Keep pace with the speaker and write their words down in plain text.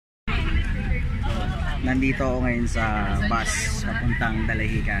Nandito ako ngayon sa bus papuntang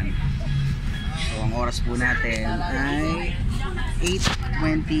Dalahican. So ang oras po natin ay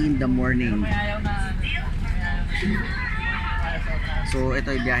 8:20 in the morning. So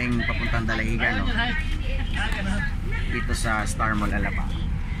ito ay biyaheng papuntang Dalahican, no? Dito sa Star Mall Alapa.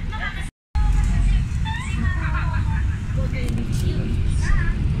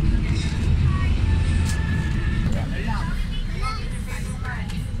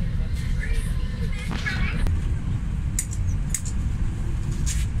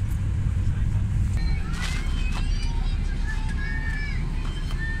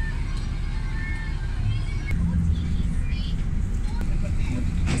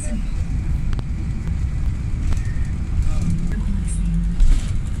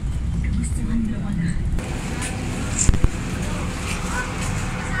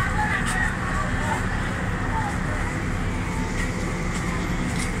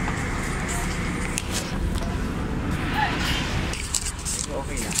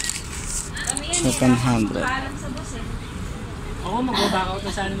 Okay na. 700. Oo, mag-back out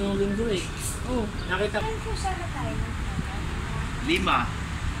na sana nung linggo eh. Oo, nakita ko. Ilan po sana tayo? 5.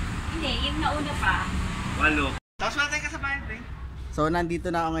 Hindi, yung nauna pa. 8. Tapos wala tayong kasabayan, pre. So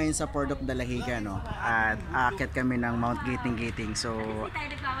nandito na ako ngayon sa Port of Dalahican, no? At aakyat kami ng Mount Guiting. So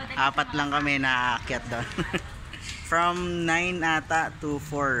 4 lang kami na aakyat doon. From 9 ata to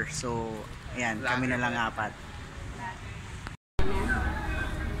 4. So ayan, kami na lang 4.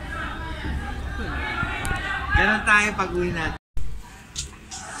 Ganon tayo pag-uwi natin.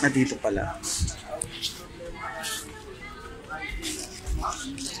 Dito pala.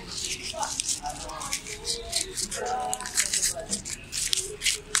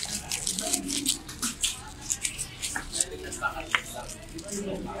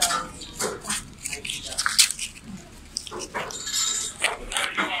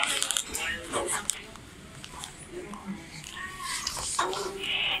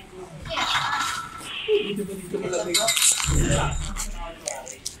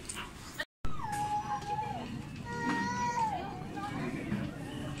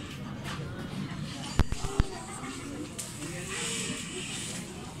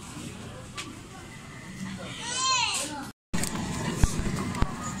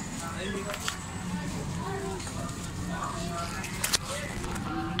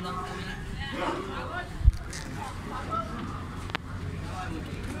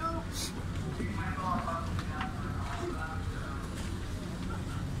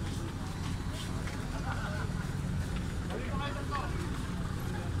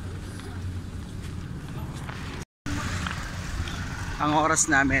 Ang oras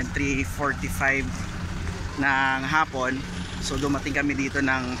namin 3:45 ng hapon. So dumating kami dito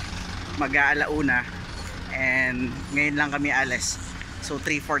ng mag-aalauna and ngayon lang kami alis. So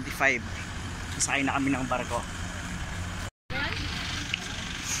 3:45 sasakay na kami ng barko.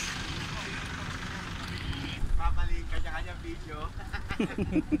 Papalik kanya-kanya video.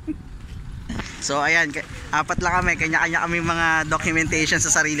 So ayan, 4 lang kami, kanya-kanya kami mga documentation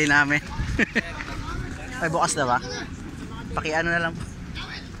sa sarili namin. Ay, bukas na ba? Pakiano na lang.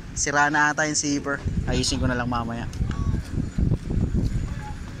 Sira na ata yung zipper. Ayusin ko na lang mamaya.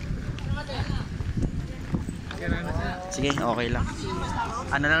 Sige, okay lang.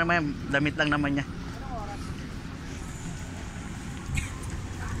 Ano lang naman, damit lang naman niya.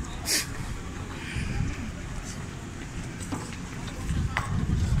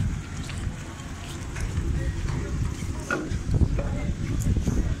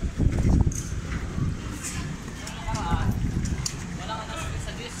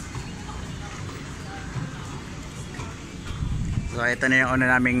 So ito na yung una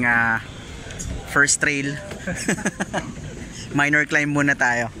naming first trail. Minor climb muna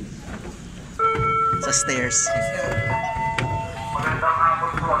tayo sa stairs. Magandang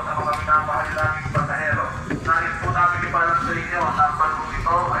hapon po sa mga minamahal naming pasahero. Nais po namin ipalam sa inyo ang barkong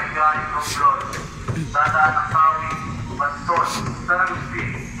ito ay galing Romblon. Dadaan ang tawing Baston, San Agustin,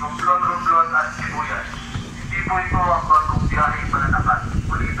 Romblon at Sibuyan. Hindi po ito ang barkong biyaheng Mananakan.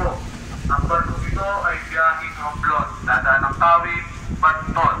 Ulito, ang barkong ito ay biyaheng Romblon. Dadaan ang tawing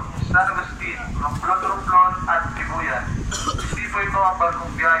Baston, San Agustin, Romblon at Sibuyan. Hindi po ito ang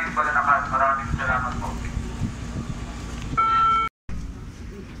barkong biyaheng Mananakan. Maraming salamat po.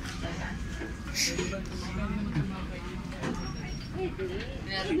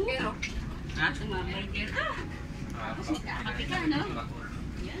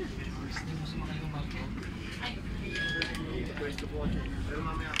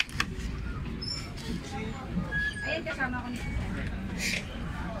 Ayan, kasama ko nito.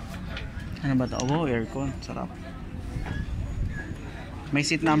 Ano ba ito? Oh, aircon. Sarap. May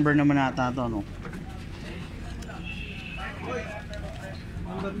seat number naman ata ito, no?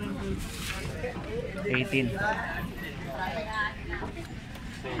 18.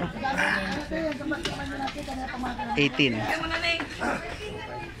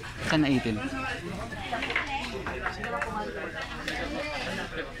 Saan na 18?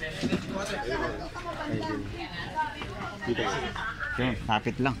 Okay,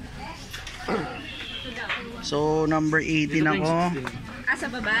 lapit lang. So, number 18 ako. Sa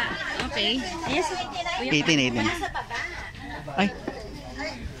baba. Okay. Yes. 18. Ay.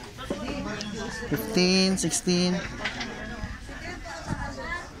 15, 16.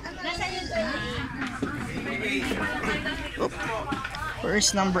 Oop.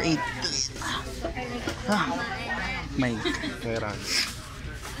 First number 18. Ah. May pera.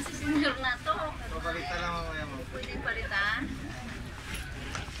 Senior na to. Papalitan lang mamaya mo. Pwede palitan.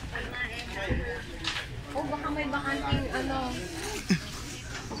 Oh, baka may bakanting ano.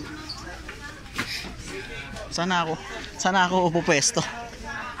 Sana ako upupwesto.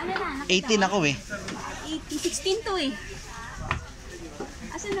 Ano na? 18 ako eh. 16 to eh.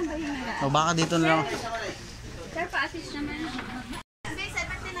 Asan na ba yung naga? O baka dito na lang. Sir, pa-assist naman.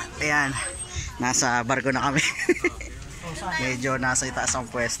 Ayan. Nasa barko na kami. Medyo nasa itaas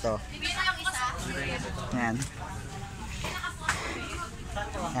ang pwesto. Ayan.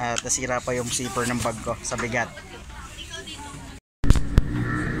 At nasira pa yung zipper ng bag ko sa bigat.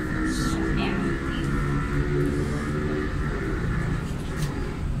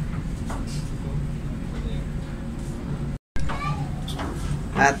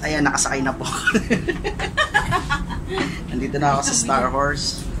 At ayan, nakasakay na po. Nandito na ako sa Star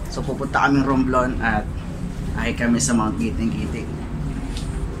Horse. So pupunta kaming Romblon at ay kami sa Mount Guiting.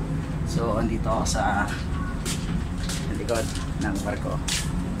 So andito ako sa likod ng barko.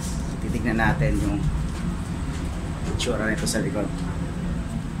 Titignan natin yung itsura nito sa likod.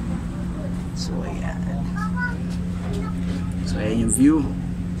 So ayan. So ayan yung view.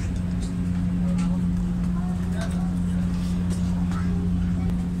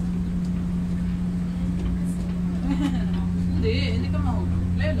 Hindi ka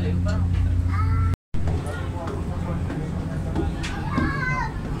mahulayo parang.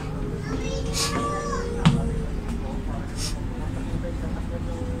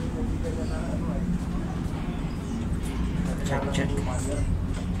 Check. Ano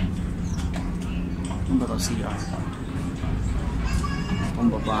ba ito? CR?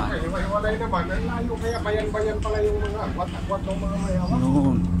 Pambaba. Walay naman, ang layo kaya bayan-bayan pala yung mga wat-wat ng mga mayaman.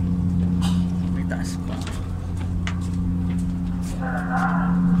 Noon. May taas pa.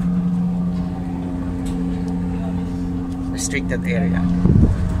 Restricted area.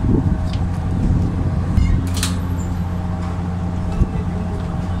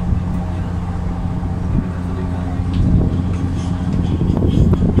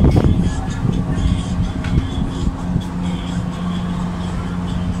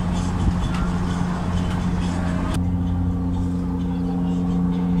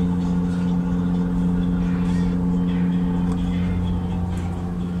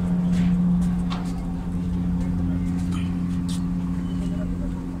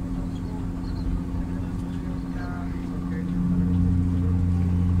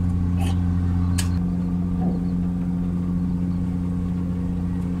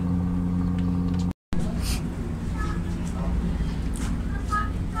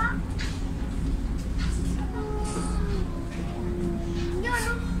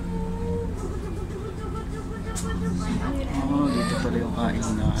 Oh, dito pala yung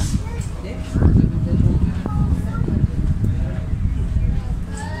kainan.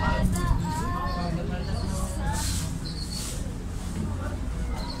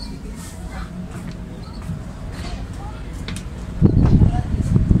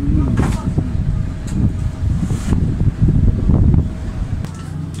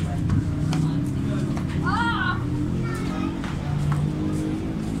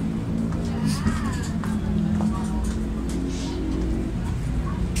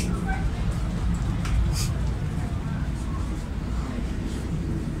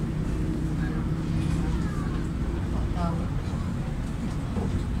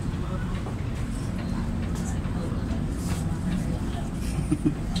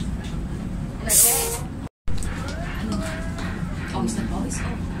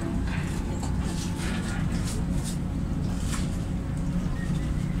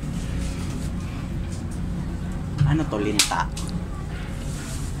 Ano to? Linta?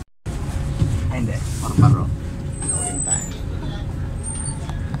 Ay hindi, marmaro. Linta.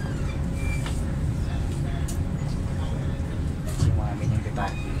 Yung mga ganyang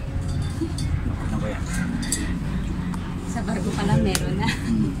detalye. Ano ba yan? Sa barko pa lang meron na.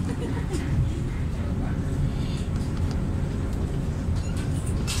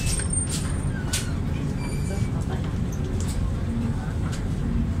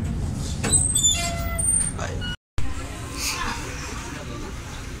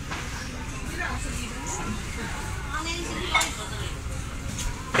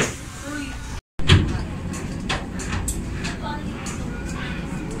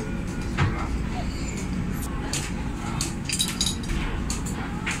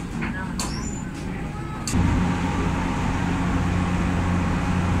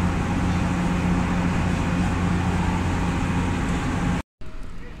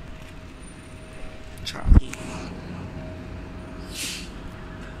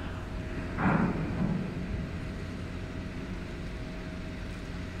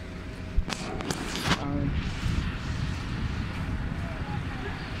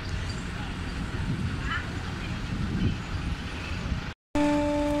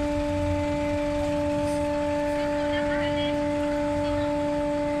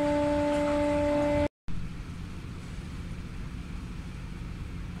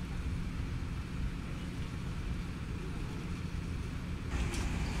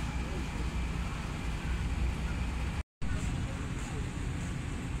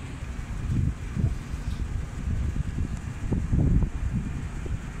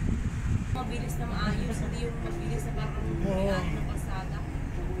 mabilis na maayos, hindi yung mabilis na parang kailangan ng pasada.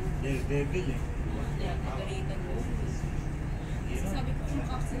 David eh. Kaya nagalitan mo. Kasi sabi ko, kung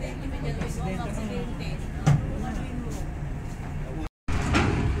aksidente mo dyan, kung aksidente, kung anuin mo.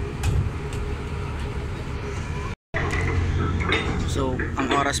 So,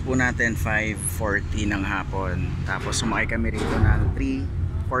 ang oras po natin 5:40 ng hapon. Tapos sumakay kami rito ng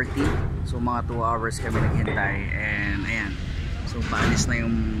 3:40. So, mga 2 hours kami naghintay. And ayan. So, paalis na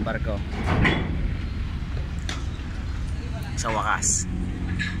yung barko. Sa wakas.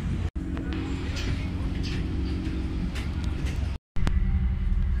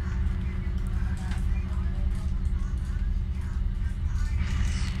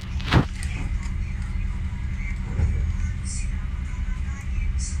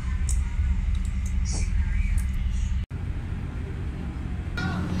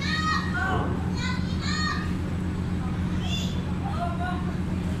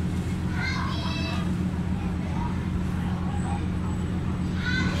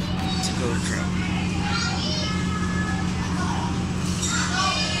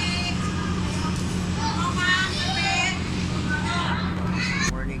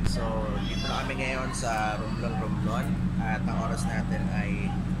 Morning, so dito na kami ngayon sa Romblon at ang oras natin ay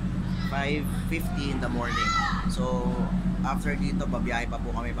 5:50 in the morning. So after dito babiyahe pa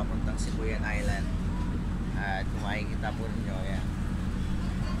po kami papuntang Sibuyan Island at kung makikita po ninyo yan.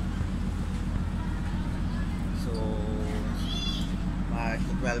 So mag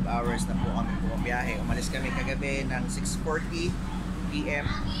 12 hours na po kami bumabiyahe. Umalis kami kagabi ng 6:40 PM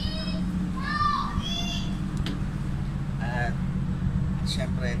at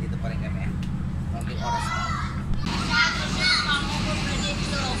syempre dito pa rin kami. Konting oras na.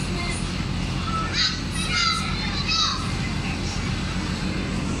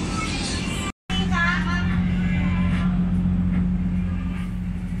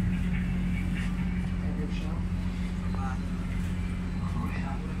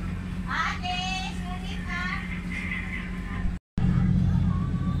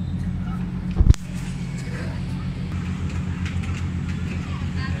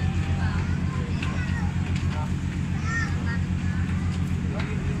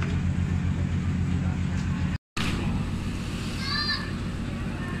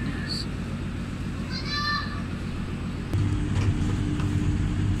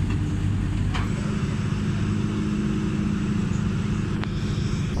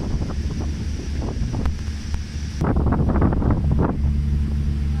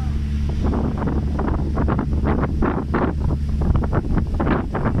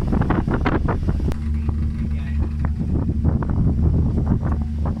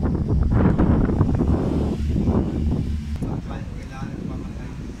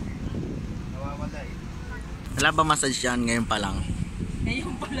 Wala ba massage dyan ngayon pa lang?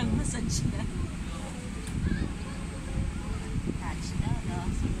 Ngayon pa lang massage na. Touchdown, no?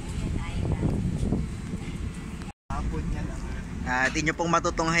 Sibuyan Island. Hapon niya lang. Di nyo pong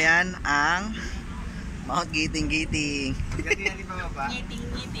matutunghayan ang Mount Guiting. Kasi yan di ba ba?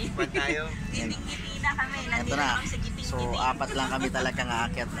 Ngiting-ngiti. Pa tayo. Ngiting-ngiti na kami. Ito Nandito na. kami sa giting-ngiti. So, apat lang kami talagang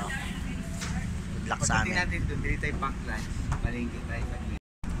aakyat, no? Good luck sa Pagdating amin. natin doon, dili tayo pang lunch. Malingki tayo sa gilid.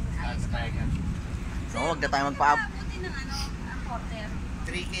 So, huwag na tayo magpa-up. Buti ng ano, ang porter.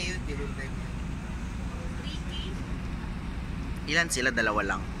 3K yun, dili tayo. 3K. Ilan sila? Dalawa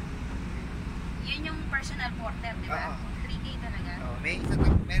lang. Yun yung personal porter, di ba? Oo. 3K talaga. Oh,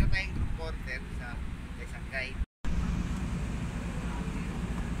 meron tayong group porter sa isang guide.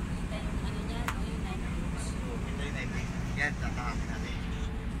 Ito yung ano niya, no? Yung 9 rooms. Ito yung naibig. Yan, tatakasin natin.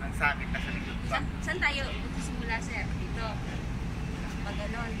 Ang sabit na sa likod pa. Saan tayo simula, sir? Dito. Pag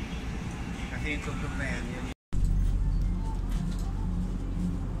ganon. Kasi yung tugtog na yan, yun.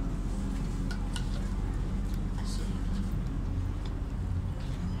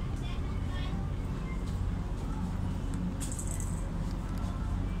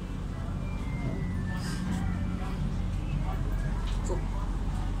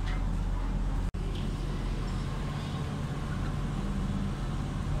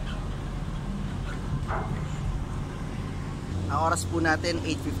 Ang oras po natin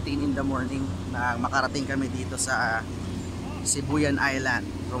 8:15 in the morning na makarating kami dito sa Sibuyan Island,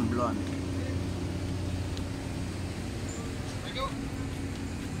 Romblon.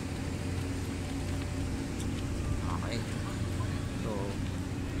 Okay. So,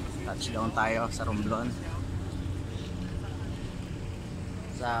 touchdown tayo sa Romblon.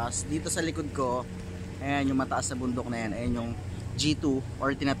 Dito sa likod ko, ayan yung mataas na bundok na yan, ayan yung G2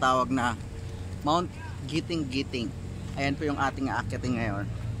 or tinatawag na Mount Guiting. Ayan po yung ating aakyatin ngayon.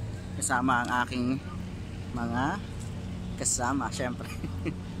 Kasama ang aking mga kasama, syempre.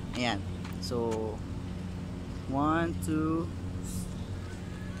 Ayan. So 1, 2.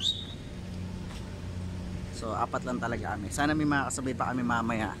 So 4 lang talaga kami. Sana may makakasabay pa kami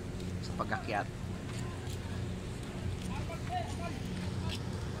mamaya sa pag-akyat.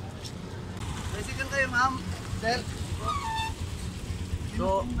 Bicycle kayo, ma'am. Sir.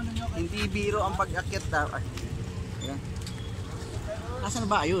 So hindi biro ang pag-akyat daw. Ay, ayan. Asan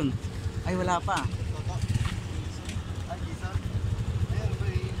ba ayun? Ay wala pa.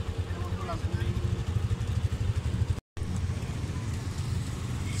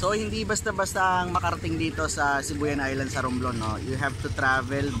 So hindi basta-basta ang makarating dito sa Sibuyan Island sa Romblon, no? You have to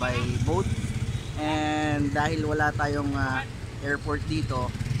travel by boat. And dahil wala tayong airport dito,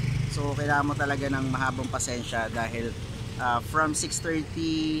 so kailangan mo talaga ng mahabang pasensya dahil from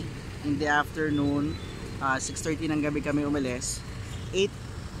 6:30 in the afternoon, 6:30 ng gabi kami umalis,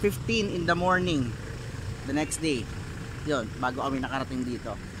 8:15 in the morning the next day. Yun, bago kami nakarating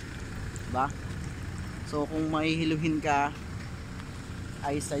dito. Diba? So kung mahihiluhin ka,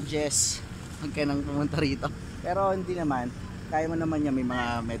 I suggest huwag ka nang pumunta rito. Pero hindi naman, kaya mo naman yan, may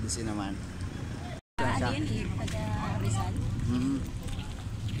mga medicine naman. Ano yun eh? Taga Rizal?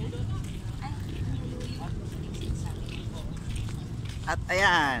 At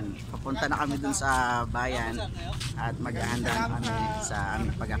ayan, papunta na kami dun sa bayan at maghahanda na kami sa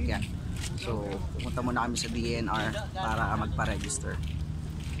aming pag-akyat. So pupunta muna kami sa DNR para magpa-register.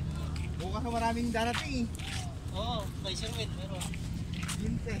 Bukas na maraming darating eh. Oo, by Sherwin, meron.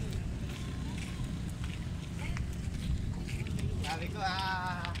 Hinte. Sabi ko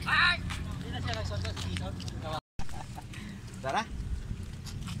Ay! Hindi na siya nagsorta sa isot. Tara.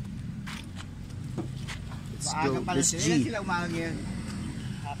 Let's go, let's G. Sila umaga ngayon.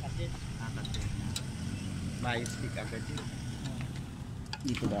 Apat din. May speak agad yun.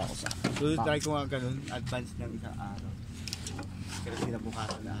 Dito ba ako sa? So try ko nga ganun, advance ng isang araw. Pero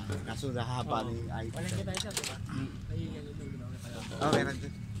sinabukasan na. Kaso nahaba ni IT. Walang kita siya, diba? Ay, yan yung ginawa na pala. Oh, meron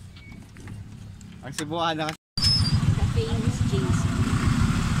din. Ang Cebuana kasi. The famous James.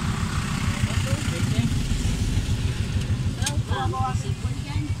 Welcome to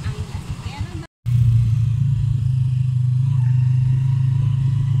Sibuyan Island. Kaya naman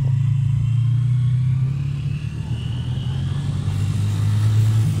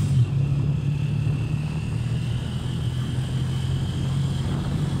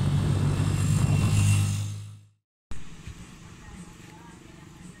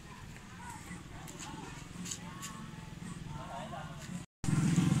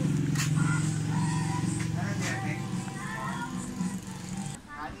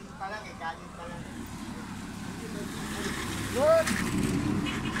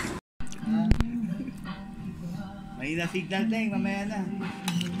Mahina signal teng, mamaya na.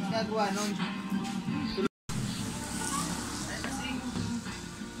 Gagawa nun.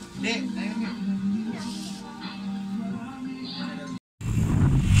 Hindi, ayun yun.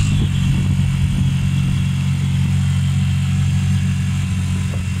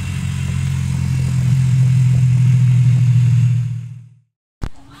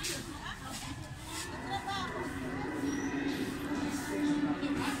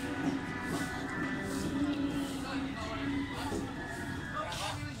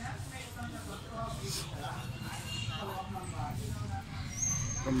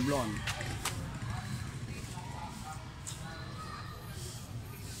 Romblon.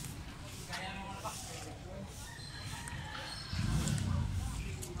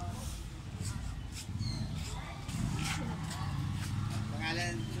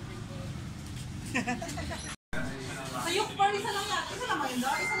 Pangalan. Sayok pa, isa lang yan. Isa lang ba yun?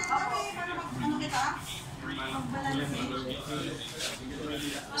 Isa lang kami. Para ano kita?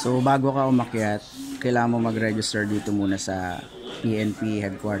 So bago ka umakyat, kailangan mo mag-register dito muna sa PNP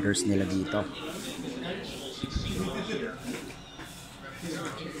headquarters nila dito.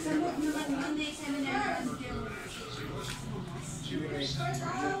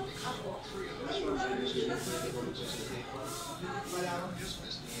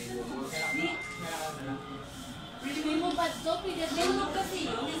 May mo ba ito? May mo kasi.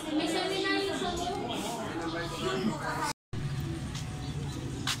 May seminar yung sa mo.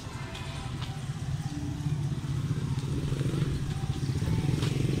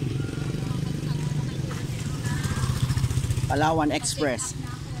 Palawan Express.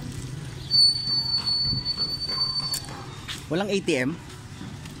 Walang ATM?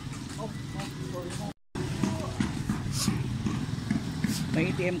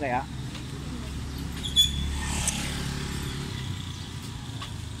 May ATM kaya?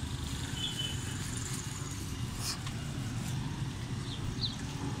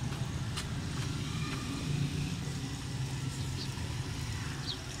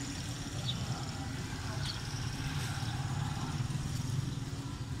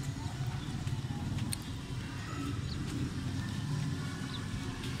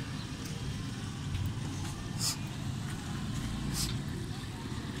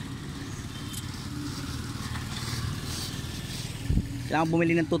 Kailangan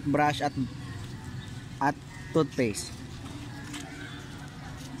bumili ng toothbrush at toothpaste.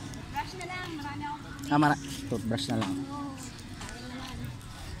 Brush na lang, marami akong Toothbrush na lang.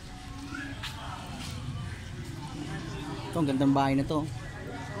 Ito, ang gandang bahay na to.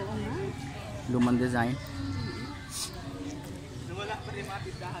 Lumang design. Wala pa rin mga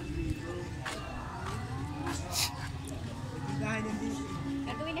tindahan dito. Tindahan yan dito.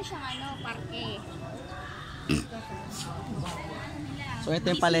 Gagawin na siyang parke. So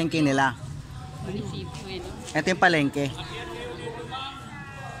ito yung palengke nila. Munisipyo eh, no? Ito yung palengke.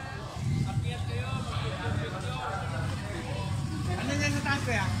 Ano yan sa taas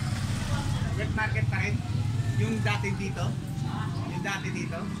kaya? Wet market pa rin? Yung dati dito? Yung dati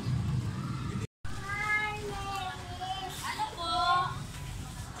dito? Ano po?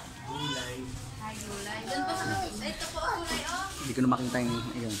 Gulay. Ay, gulay. Doon po sa ito po, gulay, oh. Hindi ko na makita yung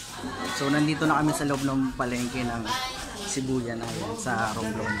ayun. So nandito na kami sa loob ng palengke ng Sibuyan ayan, sa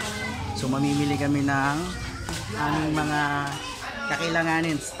Romblon. So mamimili kami ng aming mga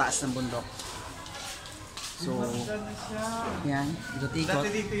kakailanganin sa taas ng bundok. So yan, ikot-ikot. Dati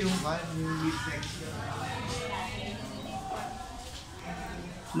dito yung meat section.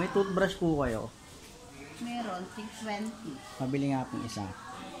 May toothbrush po kayo. Meron, 620. Mabili nga pong isa.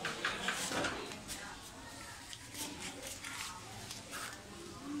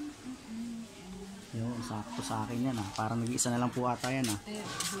 Yun, sakto sa akin yan Parang nag-iisa na lang po ata yan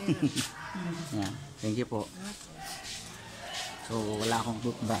Yan, thank you po. So wala akong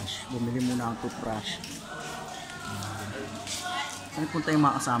toothbrush. Bumili muna akong toothbrush. Saan punta yung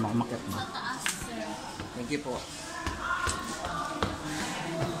mga kasama ko? Umakyat mo. Thank you po.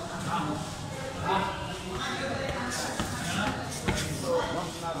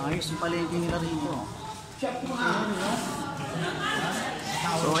 Ayos yung palengke nila rito.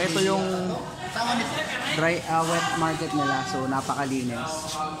 So ito yung wet market nila. So napakalinis.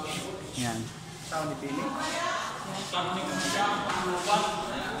 Yan.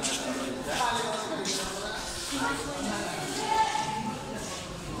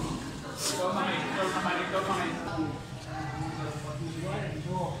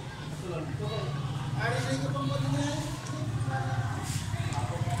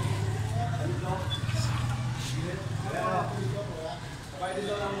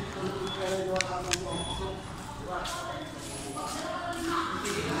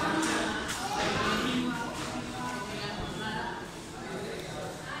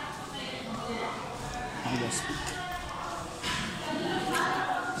 Yes.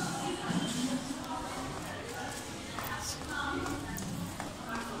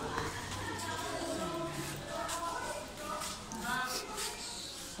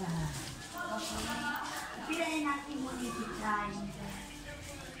 Piliin natin mo i-design.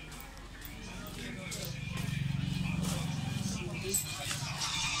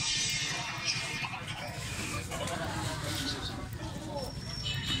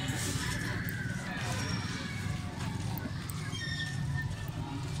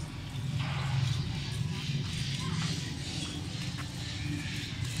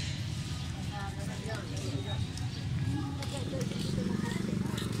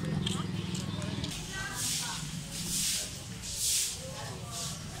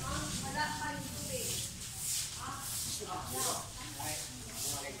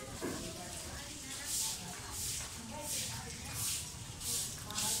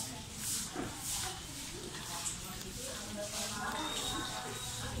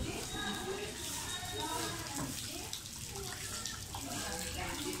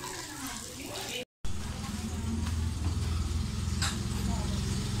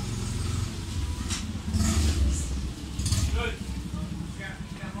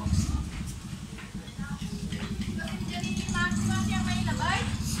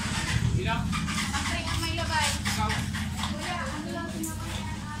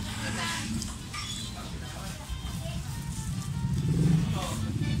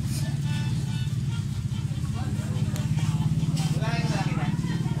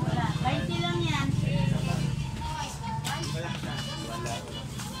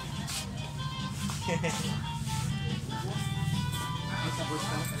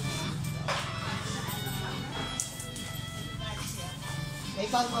 May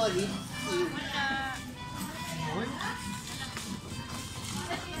pang-olive.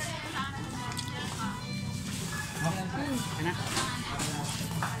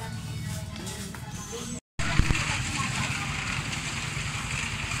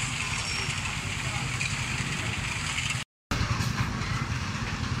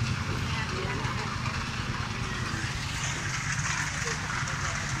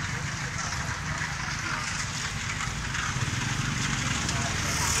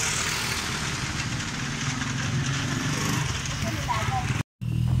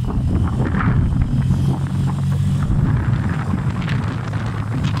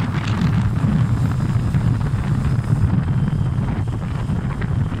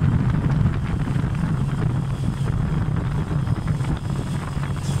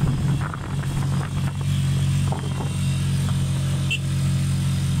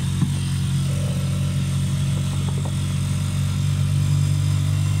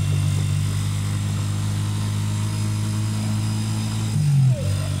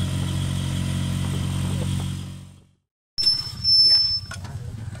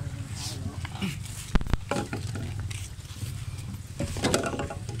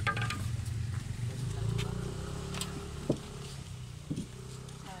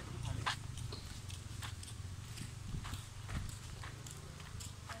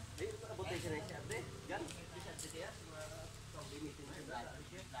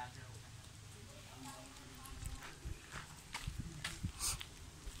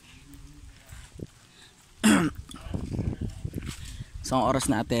 So ang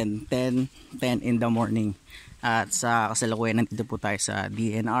oras natin 10 in the morning. At sa kasalukuyan nandito po tayo sa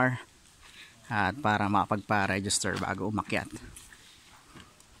DNR at para makapagpa-register bago umakyat.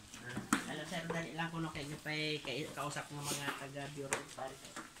 Hello sir, dali lang ko kayo pa kausap ng mga taga-bureau of Parish.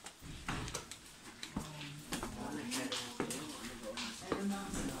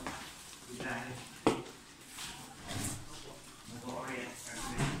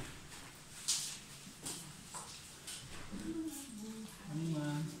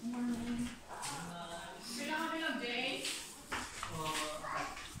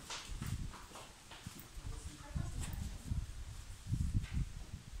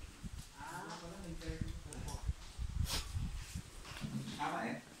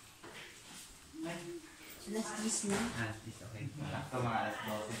 Alas 10 na. Okay. Ito mga alas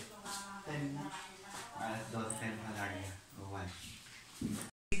 12. 10 na. Alas 12, 10 na lang yan. O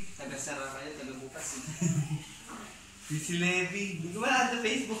 1. Taga-sara kayo, taga-bukas. Si Levi. Hindi ko malaan sa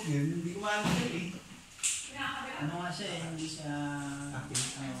Facebook yun. Hindi ko malaan sa eh. Ano nga siya eh, hindi siya...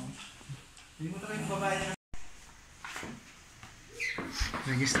 Hindi mo tayo yung babae na.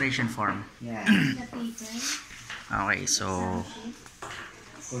 Registration form. Yeah. The paper. Okay, so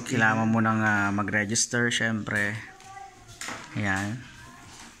kailangan mo munang mag-register syempre. Ayan.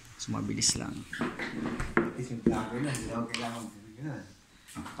 So mabilis lang. Is yung vlogger na. Hindi ako kailangan mag-gano'n.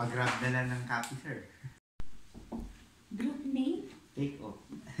 Pag-grab na lang ng copy, sir. Group name? Take off.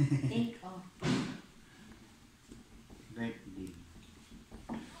 Take off. Birthday.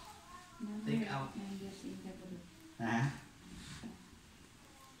 Number Take out. of members in the group. Ha?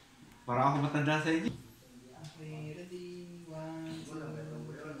 Para ako matanda sa inyo. Okay, ready? 1, 2,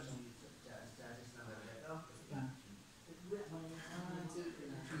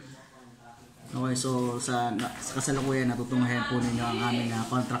 Okay, so sa kasalukuyan natutunghayan po ninyo ang aming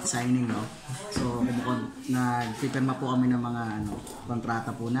contract signing, no? So nagpipirma po kami ng mga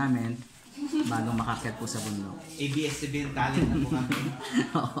kontrata po namin bago makakyat po sa bundok. ABS-CBN talent na po kami.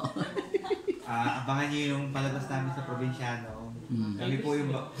 Abangan nyo yung palabas namin sa probinsyano.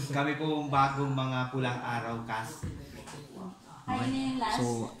 Kami po yung bagong mga pulang araw cast. Okay.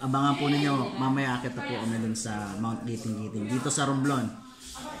 So abangan po ninyo, mamaya akyat na po kami dun sa Mount Guiting dito sa Romblon.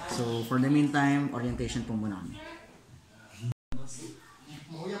 So for the meantime, orientation po muna kami.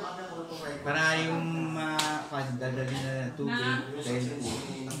 Para yung dadali na tubig dahil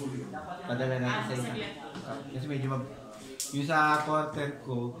padala natin sa inyo. Kasi medyo yung sa quarter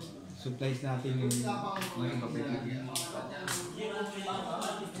ko, supplies natin yung mga iba pwede.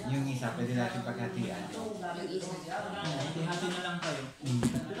 Yung isa pwede natin paghatian. Hati-hati na lang kayo.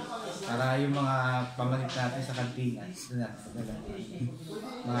 Para yung mga pamalit natin sa kantina.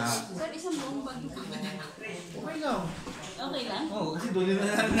 Mga... Sir, isang buong bag yung kamadala. Okay lang. Okay lang? Oo, kasi doon na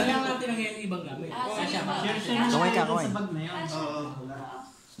lang. Kaya nga natin ang ibang gamit. Kaway ka, kaway. Sa bag na yun. Oo.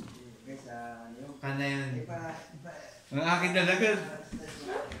 Kana yun. Ang akin talaga,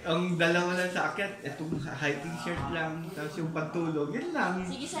 ang dalawa lang sa akyat, itong hiking shirt lang, tapos yung pantulog, yun lang.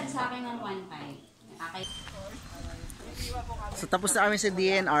 Sige sir, sa akin ng 1.5. Okay. So tapos na kami sa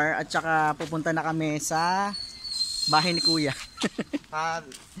DNR at saka pupunta na kami sa bahay ni Kuya.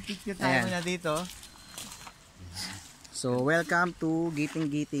 Picture tayo na dito. So welcome to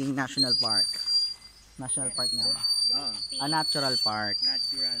Guiting National Park. National Park nga ba? A natural park.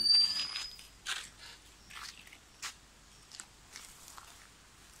 Natural.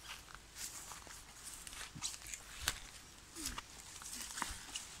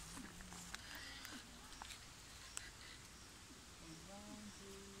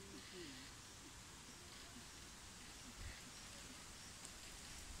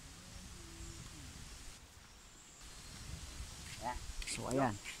 So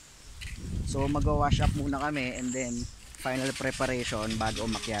ayan. So mag-wash up muna kami and then final preparation bago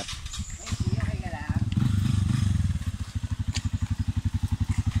umakyat.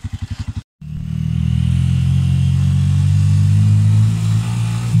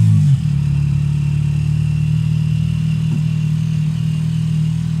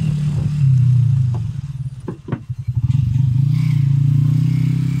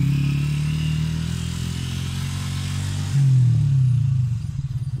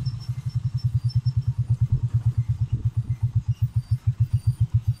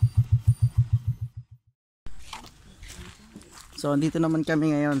 So andito naman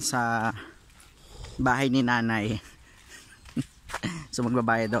kami ngayon sa bahay ni nanay. So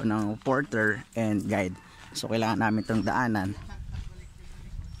magbabayad daw ng porter and guide. So kailangan namin itong daanan.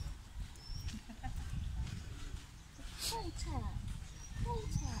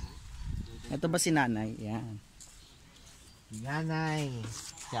 Ito ba si nanay? Yan. Nanay,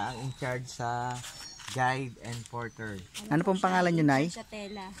 siya ang in charge sa Guide and porter. Ano pong pangalan nyo, Nay? Sa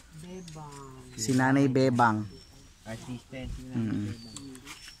tela. Si Nanay Bebang. Assistant na.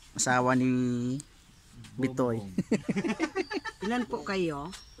 Asawa ni Bitoy. Ilan po kayo?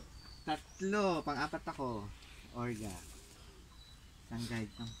 3, pang-4 ako. Orga. Isang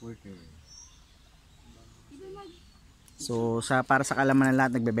guide ng porter. So para sa kalaman ng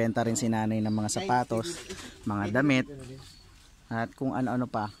lahat, nagbebenta rin si Nanay ng mga sapatos, mga damit, at kung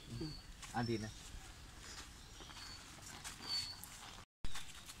ano-ano pa. Andi na.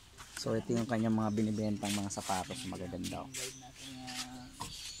 So ito yung kanyang mga binibentang mga sapatos, magaganda.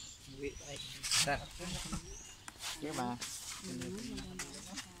 Diba?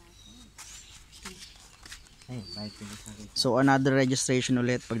 Ay, bait ko sa akin. So another registration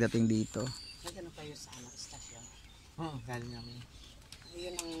ulit pagdating dito. Nagano kayo sa anak stasyon? Oo, galing namin.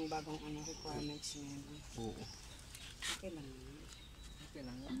 Ayun ang bagong requirements ngayon. Oo. Okay lang. Okay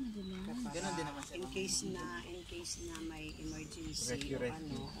lang. Kapag, Ganun din naman siya. in case na may emergency o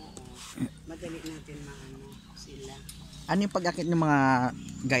Rescue. oo, madali natin maano sila. Ano yung pag-akit ng mga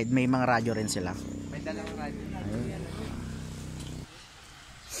guide? May mga radyo rin sila. May dalawang radyo.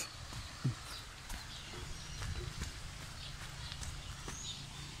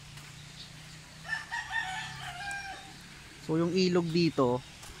 So yung ilog dito,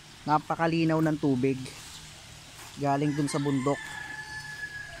 napakalinaw ng tubig. Galing dun sa bundok.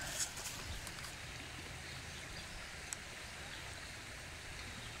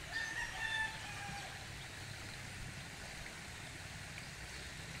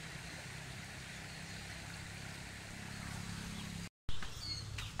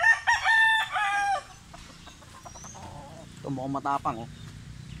 Ito mukhang matapang, oh.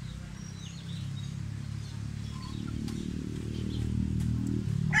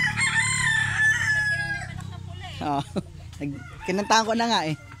 Oo. Kinantahan ko na nga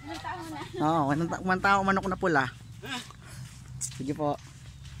eh. Oo, kinantahan ko manok na pula. Sige po.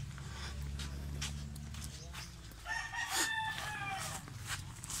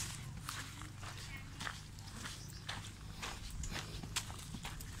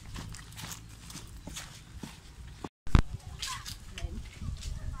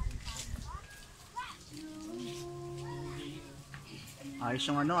 Ayos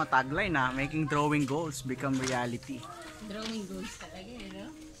yung tagline na, making drawing goals become reality. Drawing goals talaga, no?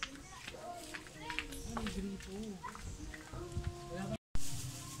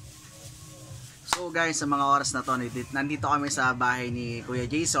 So guys, sa mga oras na to, nandito kami sa bahay ni Kuya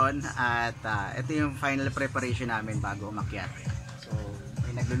Jason at ito yung final preparation namin bago umakyat. So,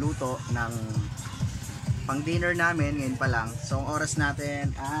 may nagluluto ng pang dinner namin ngayon pa lang. So, ang oras natin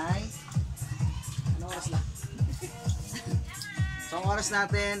ay ano oras lang? So, ang oras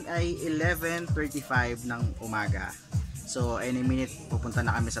natin ay 11:35 ng umaga. So, any minute pupunta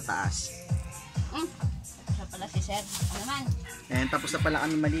na kami sa taas. Siya pala si Sir. Ano naman? And tapos na pala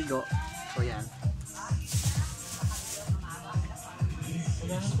kami maligo. So, yan.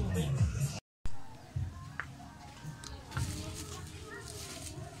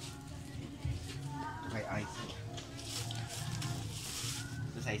 Okay, ice.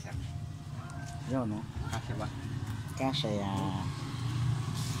 Ito sa isa. Yun, no? Kasi ba? Kasha yan.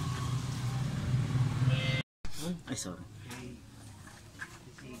 Ay, sorry.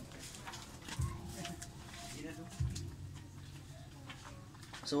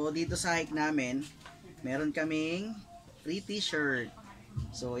 So, dito sa hike namin, meron kaming free t-shirt.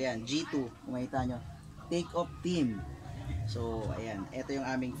 So, ayan, G2. Kung makita nyo. Take off team. So, ayan. Ito yung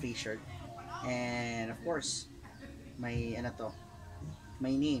aming free shirt. And, of course, may, ano to,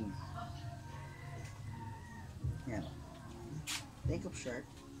 may name. Ayan. Take off shirt.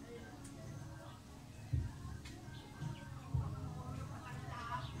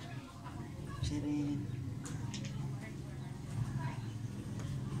 Chirin.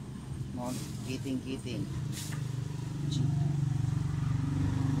 Mount Guiting.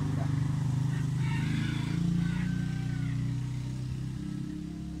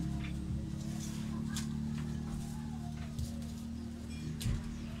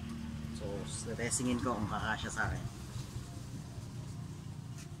 So, testingin ko kung kakasya sa akin.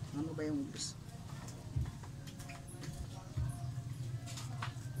 Ano ba yung gusto?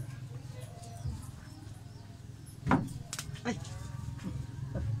 Ay!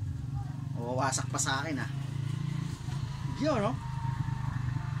 Wawasak pa sa akin, ah. Yun, no?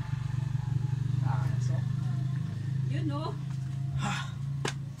 So, Yun, no?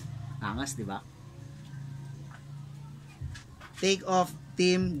 angas, di ba? Take off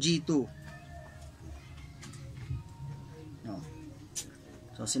team G2. No.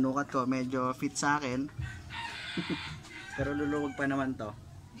 So sinukat ko, medyo fit sa akin. Pero luluwag pa naman to.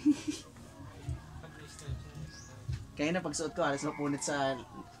 Kaya na pagsuot ko, alas mapunit sa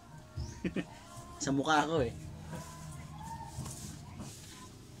sa mukha ko eh.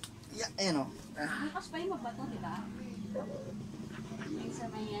 Yeah, ayan o. Bukas pa yung mabato, di ba? Yung sa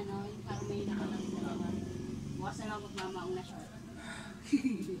may ano, yung parang may nakalang dalawa. Bukas na lang magmamaong na short.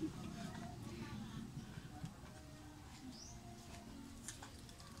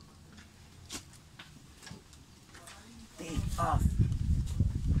 Take off.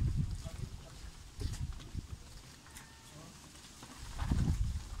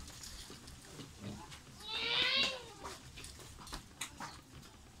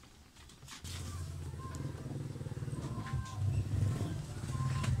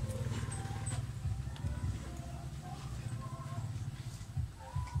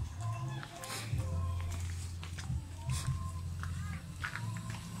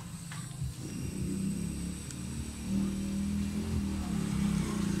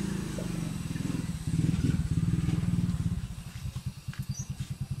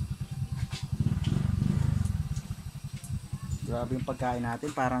 Grabe yung pagkain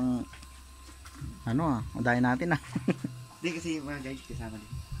natin, parang ano ang dahil natin ah. Hindi kasi yung mga guys kasama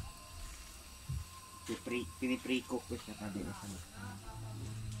din. Pinipre-cook ko siya para din sa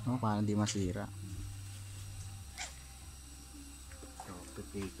Oh, parang di masira. So,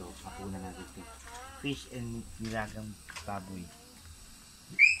 potato, hapunan natin ito. Fish and nilagang baboy.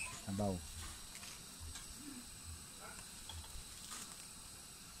 Sabaw.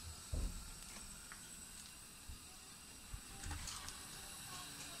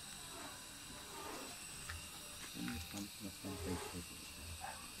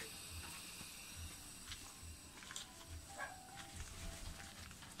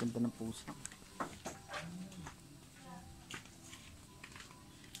 Ganda ng puso.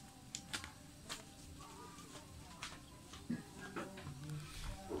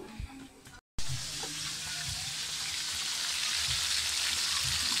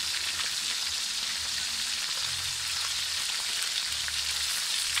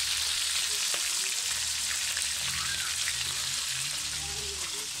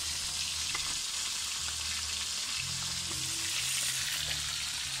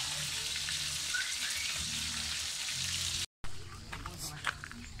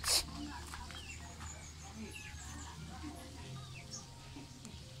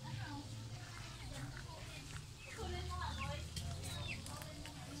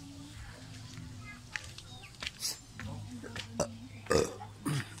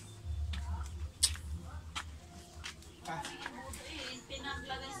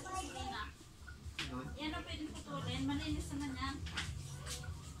 Pinaglagay sa kusilina. Yan ang pwedeng putulin. Malinis naman yan.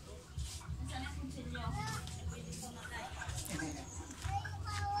 Saan ang kunsilyo? Pwede pumatay.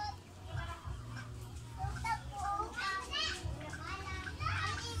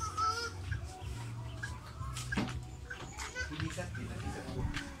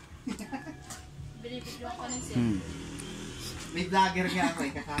 Binibigyo ko ng siya. May vlogger nga ako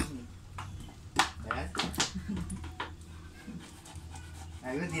eh, kasama. Ayan.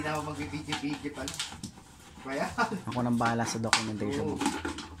 Ayun, hindi na ako mag-video-video pala. Kaya? Ako nang bahala sa documentation mo.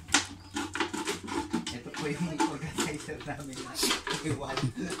 Ito po yung organizer namin. Iwan.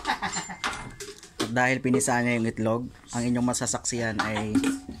 At dahil pinisaan niya yung itlog, ang inyong masasaksihan ay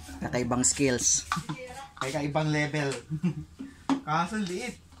kakaibang skills. Kakaibang level. Kaso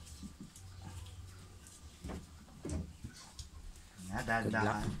liit. Good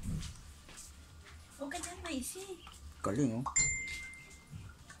luck. Huwag ka dyan maisi. Galing oh.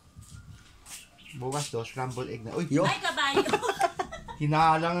 Bukas do, scrambled egg na. Uy, Yo. Ay, kabayo.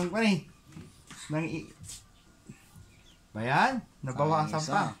 hinalang ko eh. Bayan, nabawasan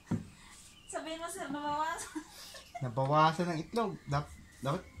Ayos, pa. Sabihin mo sa mabawasan. Nabawasan ng itlog.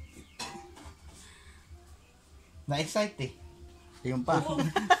 Dapat na-excite eh. Yung pa.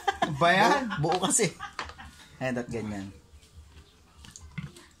 Bayan, Buo kasi. Ayan, at ganyan.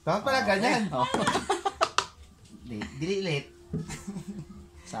 dapat pala ganyan. Oh. Dililit.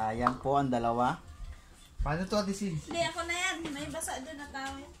 Sayang po ang dalawa. Paano to adisin? Hindi, ako na yan. May basa doon na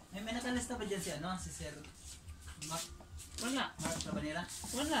tao yan. May nakalis na ba dyan si ano? Si Sir Mark? Wala. Mark na ba nila?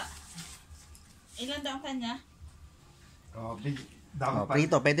 Wala. Ilan daw ang kanya? Oh, Oh, dapat pa.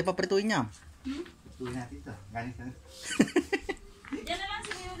 prito. Pwede pa prituin niya. Tuloy natin ito. Galing sa Yan na lang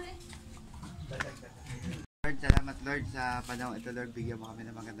si Yuri. Lord, salamat Lord sa panahon ito Lord. Bigyan mo kami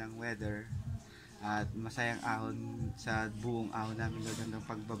ng magandang weather. At masayang ahon sa buong ahon namin Lord hanggang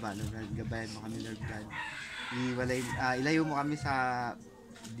pagbaba Lord. Gabayan mo kami Lord God. Ilayo mo kami sa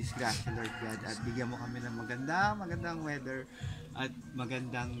disgrasya Lord God. At bigyan mo kami ng magandang weather at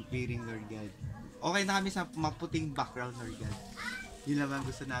magandang feeling Lord God. Okay na kami sa maputing background Lord God. Yun naman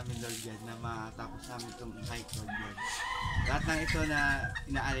gusto namin, Lord God, na matapos namin itong hike, Lord God. Lahat ng ito na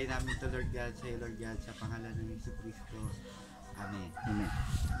inaalay namin to, Lord God, sa iyo, Lord God, sa pangalan ng Yesu Cristo. Amen. Amen.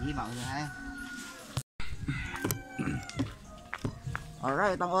 Hindi, mauna na.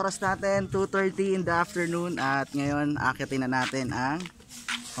 Alright, ang oras natin 2:30 in the afternoon at ngayon akitin na natin ang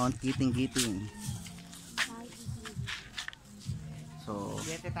Mount Giting. So,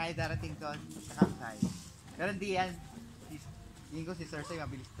 Dito tayo darating doon sa campsite. Pero hindi yan. Hindi ko si Cersei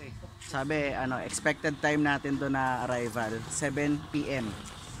mabilis to eh. sabi, expected time natin doon na arrival 7 PM.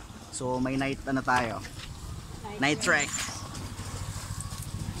 So, may night tayo. Night trek.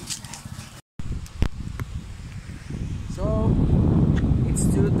 So, it's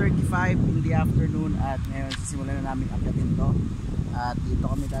 2:35 in the afternoon at ngayon sisimulan na namin akyatin to. At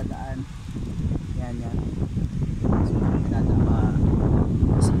dito kami dadaan. Yan. So, kami dadaan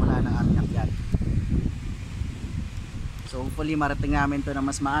simula ng aming akyat. So, hopefully marating namin to na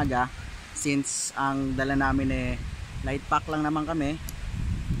mas maaga since ang dala namin light pack lang naman kami.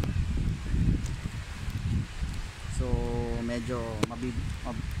 So, medyo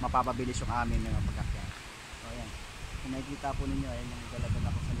mapapabilis yung amin ng pag-akyat. So, ayan. Kung makikita po ninyo, ayan yung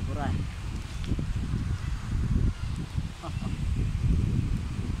dala-dala ko sa likuran.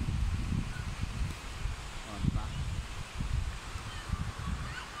 Diba?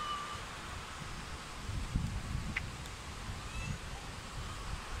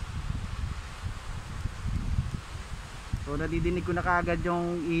 So, nadidinig ko na kaagad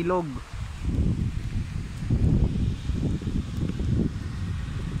yung ilog.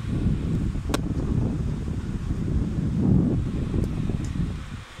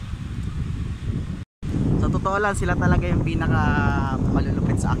 Totoo lang, sila talaga yung pinaka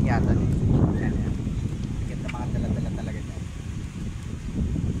malulupit sa akyatan yan. Higit na mga dala-dala talaga yan.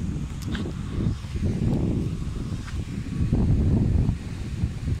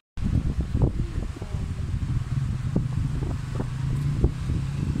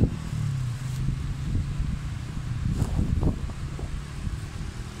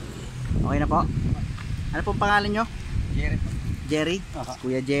 Okay na po. Ano pong pangalan nyo? Jerry?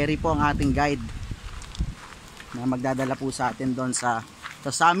 Kuya Jerry po ang ating guide na magdadala po sa atin doon sa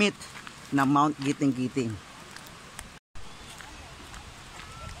summit ng Mount Giting.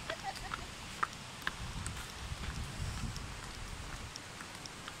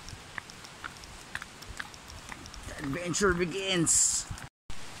 The adventure begins.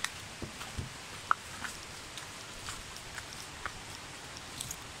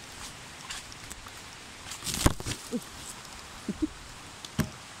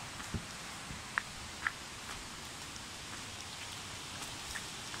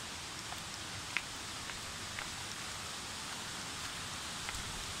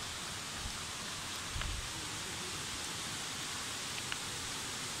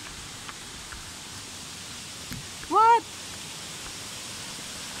 What?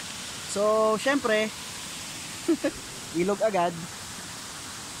 So, syempre, ilog agad.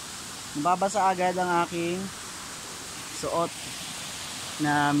 Nababasa agad ang aking suot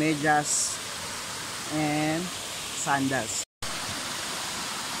na medyas and sandals.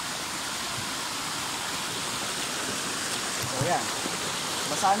 So, yan.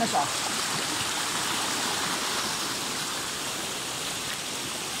 Basa na siya.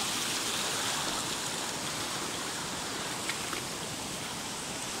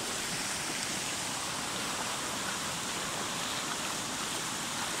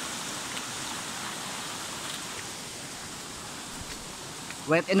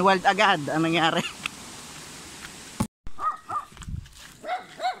 Wet and wild agad ang nangyari.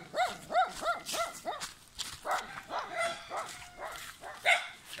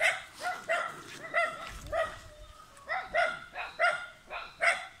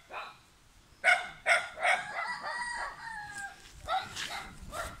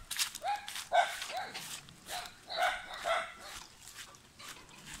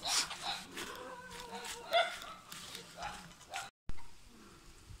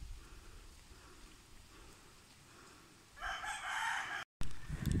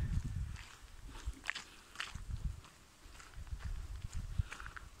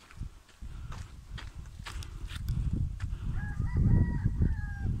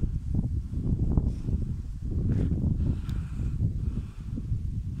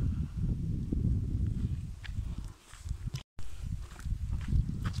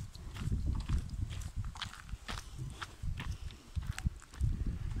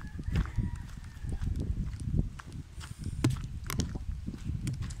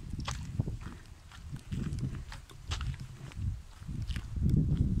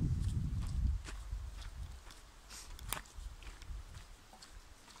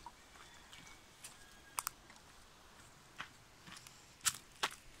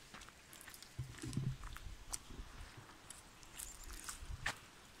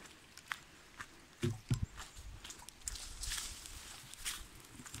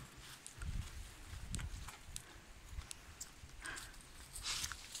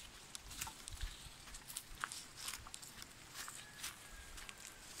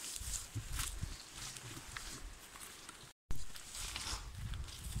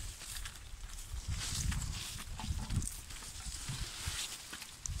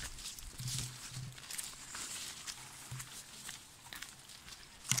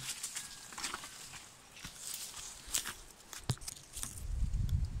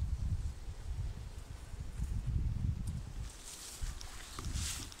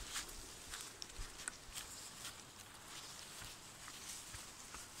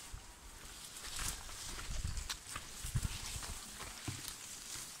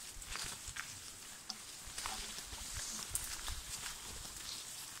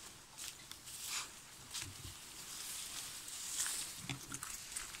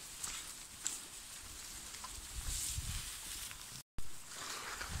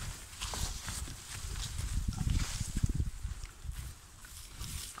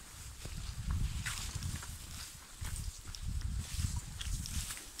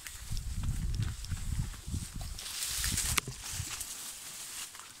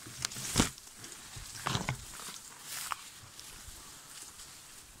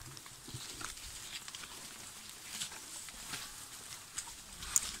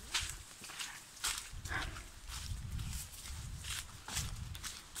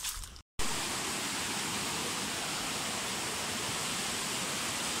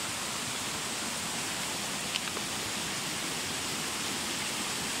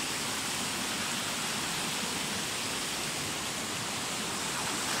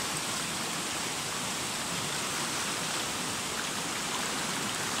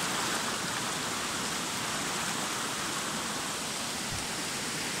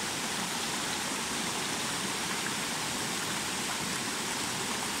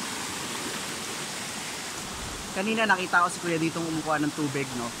 kanina nakita ko si kuya ditong umukuha ng tubig,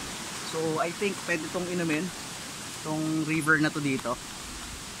 no? So I think pwede itong inumin, itong river na to dito.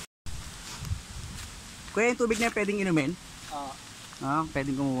 Kuya, yung tubig na pwedeng inumin?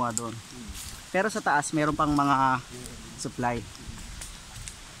 Pwedeng kumuha doon. Pero sa taas meron pang mga supply.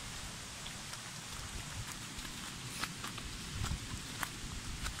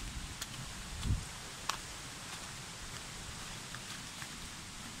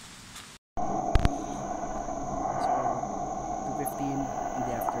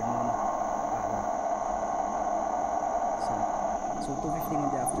 So 2:15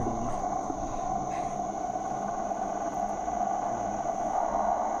 in the afternoon.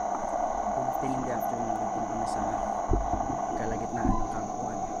 2:15 in the afternoon, dito kami sa kalagitnaan ng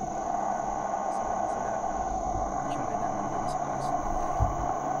kampuan. So yan sila. Siyempre naman kami sa taas.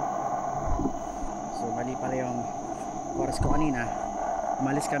 So mali pala yung oras ko kanina.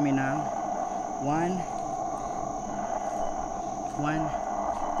 Umalis kami ng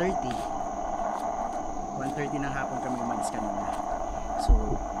 1:30 ng hapon kami umalis kanina. So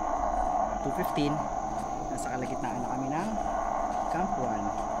 2:15, nasa kalagitnaan na kami ng Camp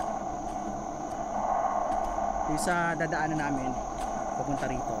 1. Yung sa dadaanan namin papunta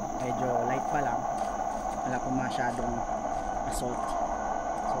rito, medyo light pa lang, wala pa masyadong assault.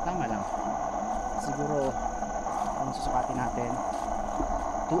 So tama lang, siguro kung susukatin natin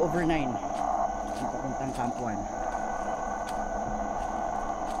 2/9 yung papuntang Camp 1.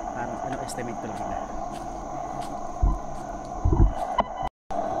 Parang ano, estimate ko lang na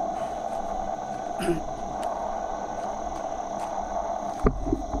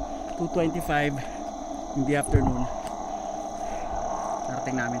 2:25 in the afternoon.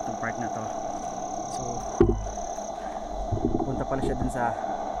 Narating namin itong part na to. So punta pala siya dun sa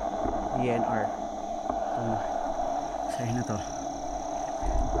DNR. Sa'yo na to.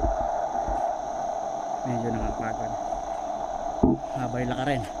 Medyo nakakapagod. Habay laka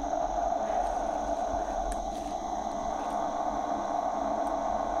rin.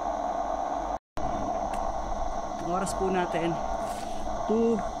 Ang oras po natin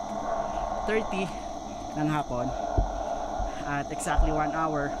 2:30 ng hapon, at exactly 1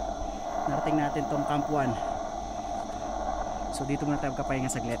 hour narating natin tong Camp 1. So dito muna tayo kapahinga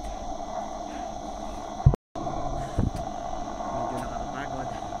saglit. Medyo nakakapagod.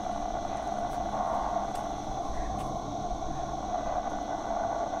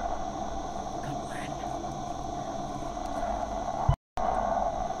 Camp 1.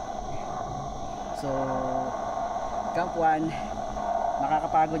 So Camp 1,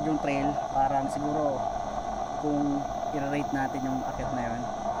 nakakapagod yung trail. Parang siguro kung i-rate natin yung akit na yun,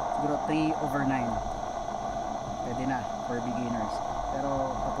 siguro 3/9 pwede na for beginners.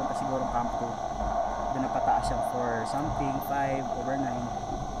 Pero papunta siguro Camp 2, doon na pataas siya for something 5/9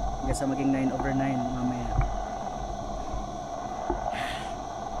 hanggang sa maging 9/9 mamaya.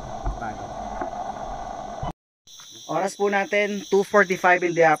 Pagod. Oras po natin 2:45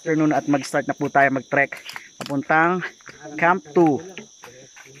 in the afternoon, at mag-start na po tayo mag-trek papuntang Camp 2.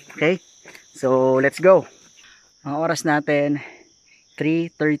 Okay, so let's go. Ang oras natin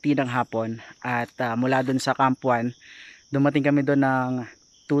 3:30 ng hapon, at mula dun sa Camp 1 dumating kami dun ng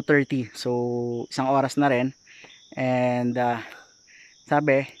 2:30. So isang oras na rin, and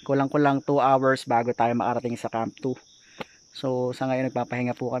sabi kulang-kulang 2 hours bago tayo makarating sa Camp 2. So sa ngayon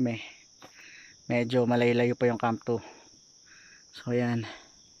nagpapahinga po kami. Medyo malayo-layo pa yung Camp 2. So yan.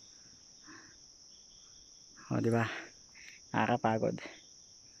 O diba, nakakapagod.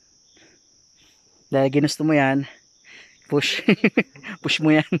 Dahil ginusto mo yan, push push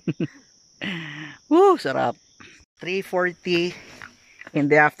mo yan. Woo, sarap. 3:40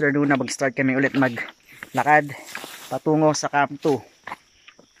 in the afternoon na mag-start kami ulit maglakad patungo sa Camp 2.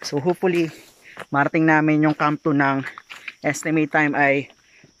 So hopefully marating namin yung Camp 2 ng estimate time ay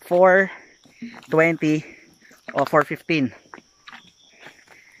 4:20 o 4:15.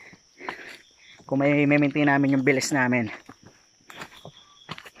 Kung may maintain namin yung bilis namin,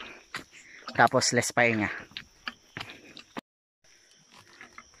 tapos less pahinga.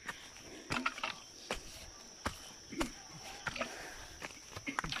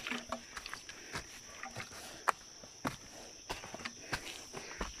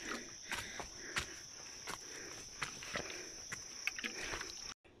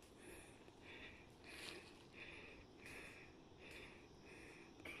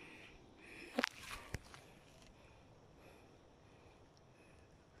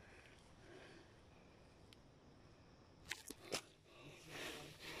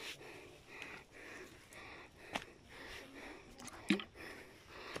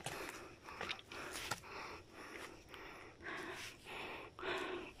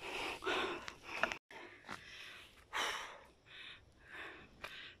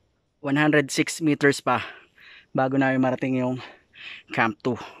 106 meters pa bago namin marating yung Camp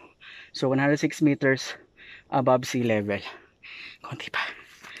 2. So 106 meters above sea level. Konti pa.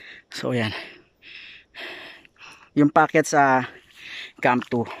 So yan. Yung packet sa Camp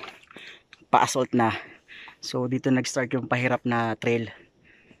 2 pa-assault na. So dito nag-start yung pahirap na trail.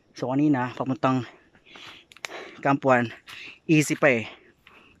 So kanina papuntang Camp 1 easy pa eh.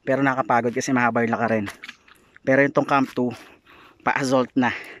 Pero nakapagod kasi mahaba yung lakarin. Pero yung tong Camp 2 pa-assault na.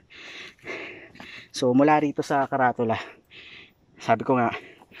 So mula rito sa Karatula, sabi ko nga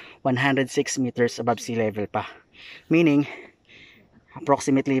 106 meters above sea level pa. Meaning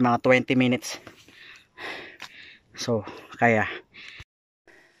approximately mga 20 minutes. So kaya.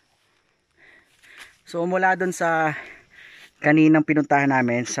 So mula dun sa kaninang pinuntahan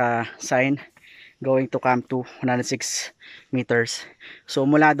namin sa sign going to Camp 2, 106 meters. So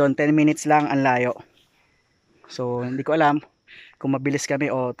mula dun 10 minutes lang ang layo. So hindi ko alam kung mabilis kami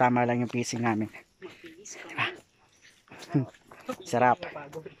o tama lang yung pacing namin. Diba? Sarap.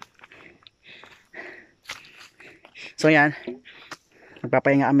 So yan,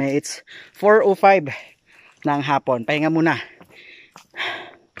 magpapahinga kami. It's 4:05 ng hapon. Pahinga muna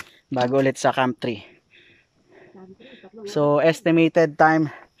bago ulit sa Camp 3. So estimated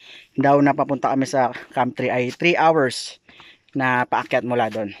time daw na papunta kami sa Camp 3 ay 3 hours na paakyat mula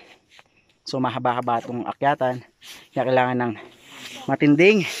doon. So mahaba-haba itong akyatan, kaya kailangan ng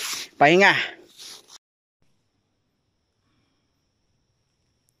matinding pahinga.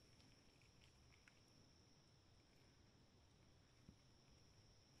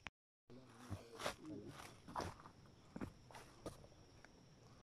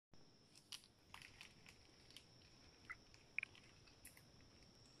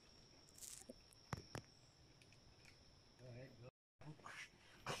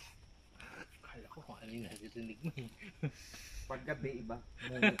 Ano yung narinig mo eh. Paggabi iba.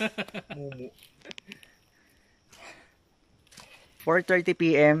 Mumu. 4:30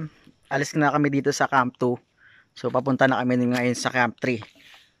 PM, alis na kami dito sa Camp 2. So papunta na kami ngayon sa Camp 3.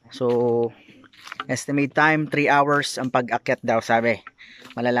 So estimate time 3 hours ang pag-akyat daw, sabi.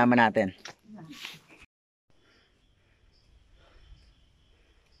 Malalaman natin.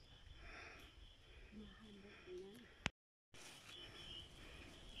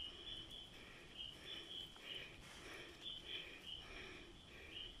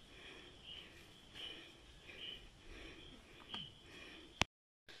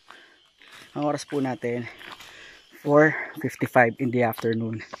 Ang oras po natin 4:55 in the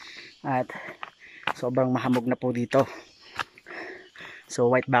afternoon at sobrang mahamog na po dito.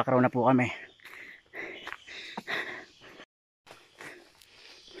 So white background na po kami.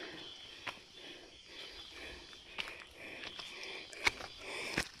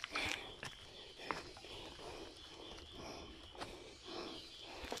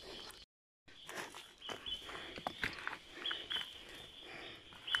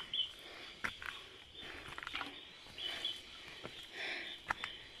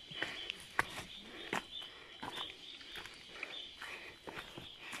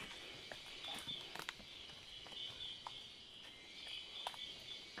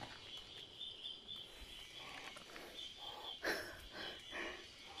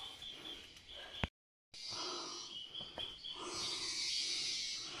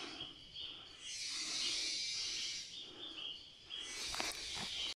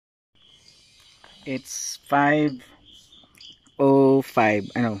 It's 5:05.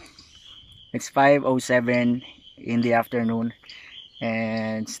 It's 5:07 in the afternoon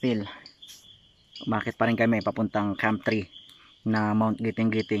and still umakit pa rin kami papuntang Camp 3 na Mount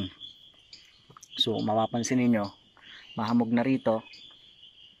Giting. So mapapansin niyo mahamog na rito.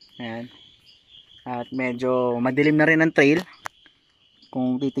 Ayan. At medyo madilim na rin ang trail.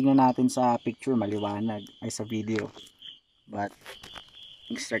 Kung titingnan natin sa picture maliwanag ay sa video. But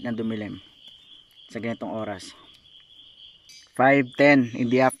nag-start na dumilim sa ganitong oras. 5:10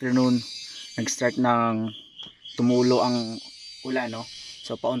 in the afternoon nag-start ng tumulo ang ulan, no?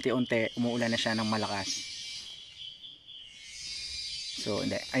 So paunti-unti umuulan na siya ng malakas. So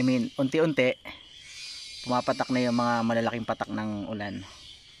unti-unti pumapatak na yung mga malalaking patak ng ulan.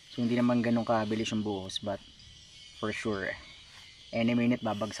 So hindi naman ganun kabilis yung buhos, but for sure any minute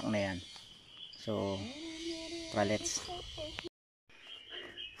babagsak na yan. So let's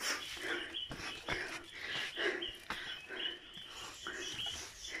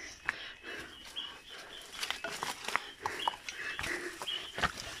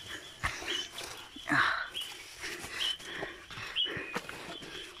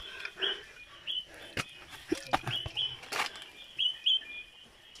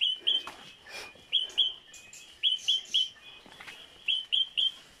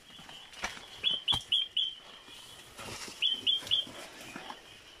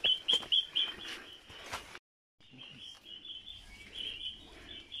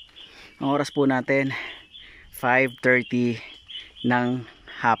Ang oras po natin 5:30 ng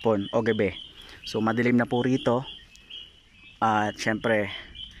hapon o gabi. So madilim na po rito. At syempre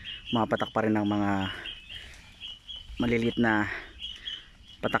mapatak pa rin ng mga maliliit na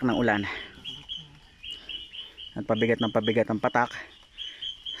patak ng ulan. At pabigat ng patak.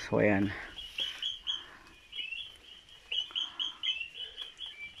 So ayan.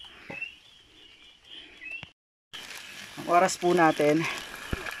 Ang oras po natin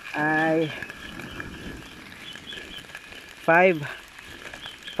ay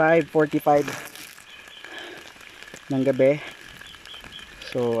 5:45 ng gabi.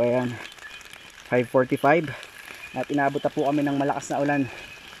 So ayan, 5:45 at inabot na po kami ng malakas na ulan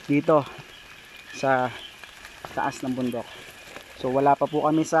dito sa taas ng bundok. So wala pa po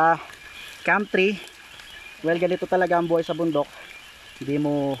kami sa camp 3. Well, ganito talaga ang buhay sa bundok. Hindi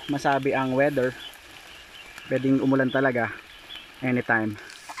mo masabi ang weather. Pwedeng umulan talaga anytime.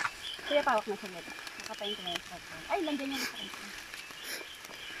 Kuya, pawak na saglit. Nakapain ko na yung cellphone. Ay, landiyan yan sa akin.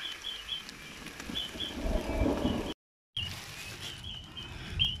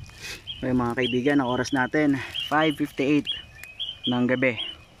 Okay mga kaibigan, ang oras natin 5:58 ng gabi.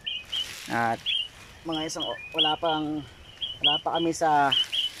 At mga wala pa kami sa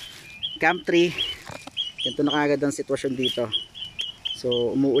camp 3. Ganito na kagad ang sitwasyon dito.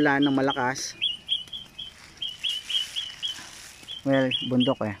 So umuulan ng malakas. Well,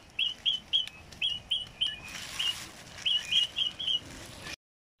 bundok eh.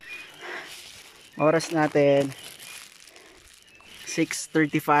 Oras natin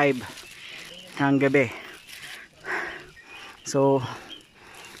 6:35 ng gabi. So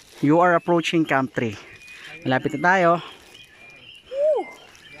you are approaching camp 3. Malapit na tayo.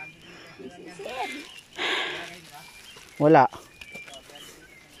 Wala.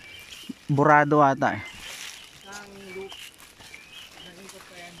 Burado ata eh.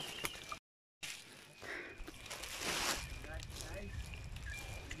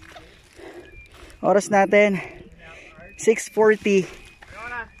 Oras natin 6:40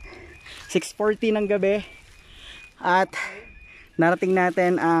 ng gabi at narating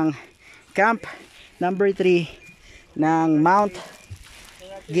natin ang camp number 3 ng Mount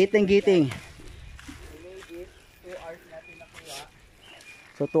Guiting.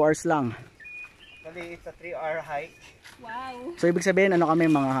 So 2 hours lang. Bali, it's a 3-hour hike. Wow. So ibig sabihin ano kami,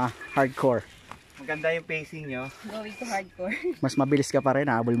 mga hardcore. Maganda yung pacing nyo. Going to hardcore. Mas mabilis ka pa rin,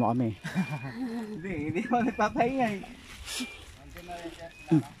 habol mo kami. Hindi mo nagpapahinga eh.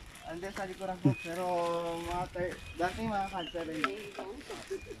 Andun sa likuran ko, pero dati mga cancer rin.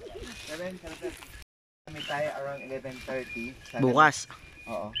 7. Kami tayo around 11:30. Bukas.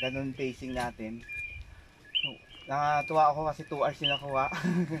 Oo, ganun pacing natin. So, nakatuwa ako kasi 2 hours yung nakuha.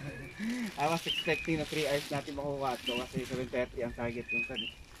 I was expecting na 3 hours natin makuha ito kasi 7:30 ang target yung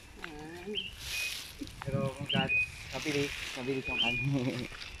sabi. Pero kung mabilis yung kan.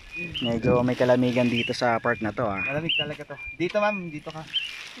 Medyo may kalamigan dito sa park na to ah. Malamig talaga to. Dito ma'am, dito ka.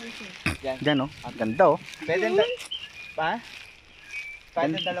 Diyan oh, ang ganda oh. Pwede pa?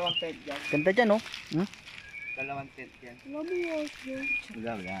 Pwede dalawang tent dyan. Ganda dyan oh. Dalawang tent dyan.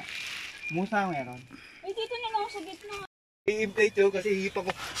 Wala. Musa meron. Ay, dito na lang ako sa gitna. I-inflate yun kasi hihipa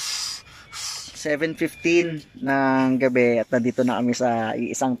ko. 7:15 ng gabi at nandito na kami sa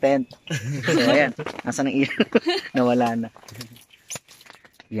isang tent. So ayan, nasa nang ilaw. Nawala na.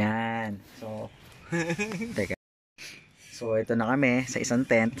 Yan. So teka. So ito na kami sa isang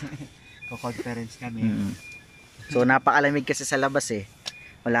tent. Ko-conference kami. So napakalamig kasi sa labas eh.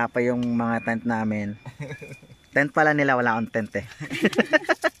 Wala pa yung mga tent namin. Tent pala nila, wala akong tent eh.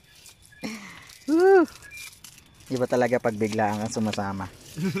 Iba talaga pag biglaan kang sumasama.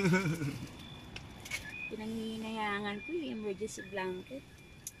 Pinanghihinayaan ko yung emergency blanket.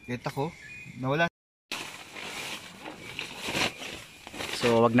 Kita ko, nawala.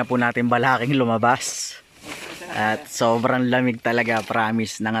 So wag na po natin balaking lumabas. At sobrang lamig talaga,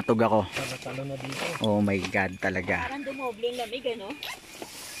 promise. Nangatog ako. Oh my god talaga. Parang dumoble yung lamig, ano?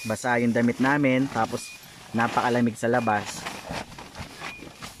 Basa yung damit namin, tapos napakalamig sa labas.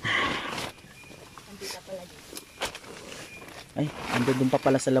 Ay, andun pa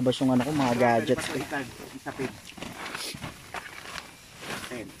pala sa labas yung ano ko, mga gadgets ko. Isapid.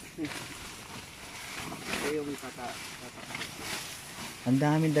 Ang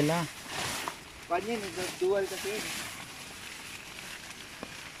daming dala. Panyan, dual kasi.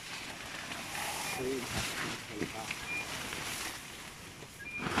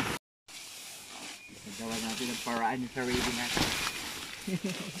 Nagawa natin ang paraan sa rating natin.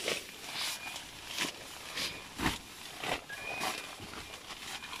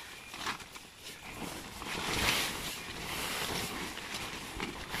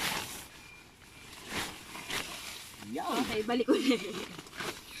 Ay, balik ulit.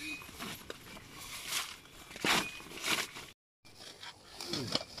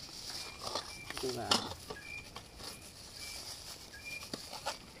 Ito na.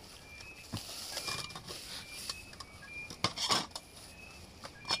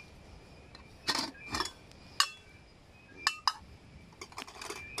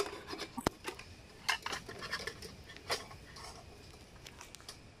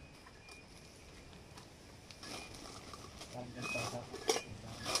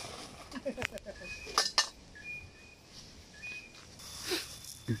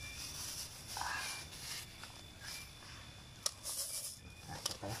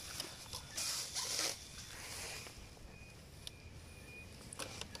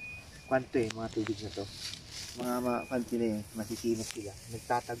 Kwanto eh, mga tubig na to. Mga kwanto na eh, masisinop sila.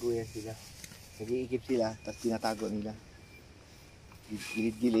 Nagtatago yan sila. Nag-iikip sila, tapos tinatago nila.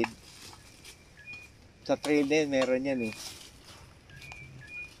 Gilid-gilid. Sa trail din, meron yan eh.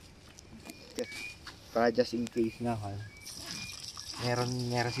 Para just in case na ha. Meron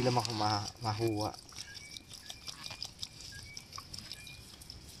sila mahuwa.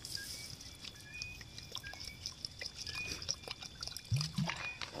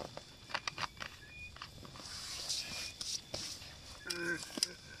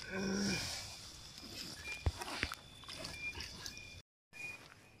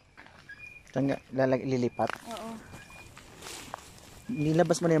 Lilipat? Oo.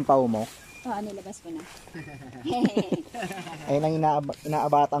 Nilabas mo na yung pao mo? Oo, nilabas ko na. Ayun ang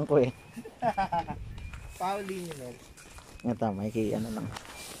inaabatan ko eh. Pauli nyo no? Nga tama, ano lang.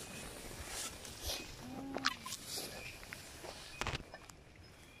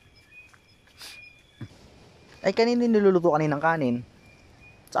 Ay, kanina niluluto kaninang kanin?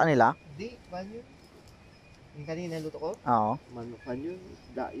 Sa kanila? Hindi, man yun. Yung kanina luto ko? Oo. Manukan yun.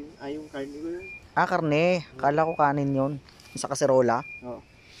 Yung karne ko yun. Ah, karne. Kala ko kanin yun. Sa kaserola. Oo.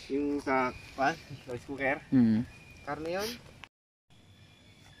 Yung sa, rice cooker. Karne yun.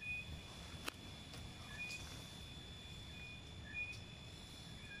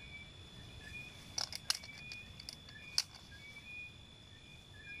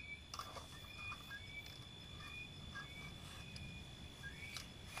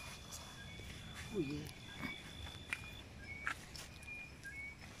 Oh yeah.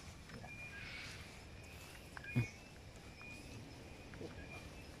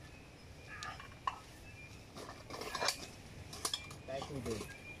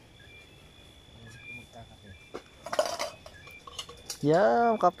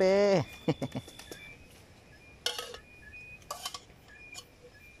 Yum, kape.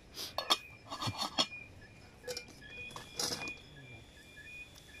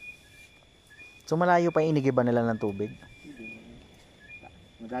 So malayo pa inigiba nila ng tubig?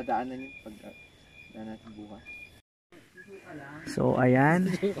 Madadaanan yun pag natin bukas. So ayan.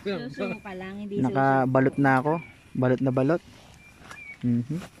 Suso pa lang, hindi Nakabalot na ako. Balot na balot.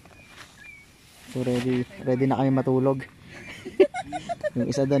 So ready na kami matulog. Yung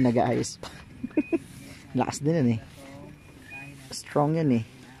isa doon nag-aayos pa. Lakas din yan eh. Strong yan eh.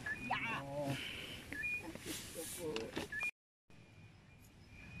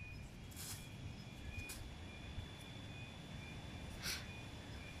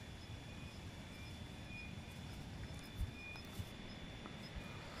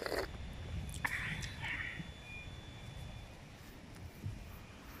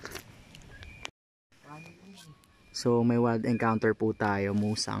 So may wild encounter po tayo,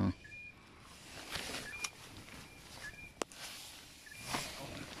 musang.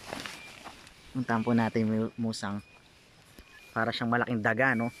 Puntahan po natin yung musang. Para siyang malaking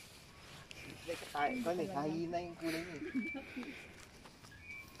daga, no? Kahina yung kulay niya.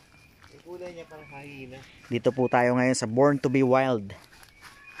 Yung kulay niya parang kahina. Dito po tayo ngayon sa Born to be Wild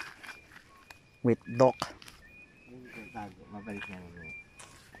with Doc. Mabalik na naman.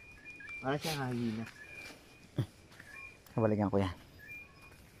 Parang siyang kahina. Nabalikan ko yan.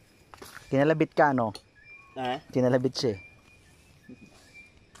 Kinalabit ka, no? Ha? Kinalabit siya eh.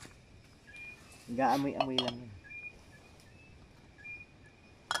 Nag-aamoy-amoy lang yun.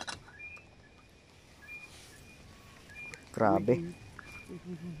 Grabe.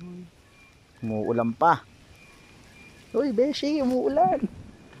 Umuulan pa. Uy, Beshi, umuulan.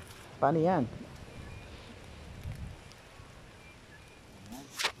 Paano yan?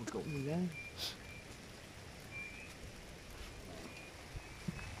 Huwag ka umulan.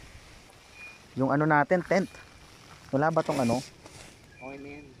 Yung ano natin, tent. Wala ba tong ano? Okay na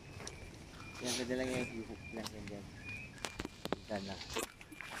yan. Yan, pwede lang yung i-hook lang yan dyan. Dyan lang.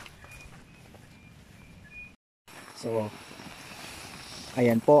 So,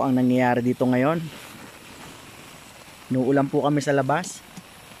 ayan po ang nangyayari dito ngayon. Inuulan po kami sa labas.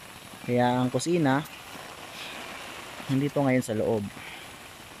 Kaya ang kusina nandito ngayon sa loob.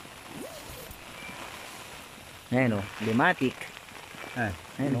 Ayan o, limatic.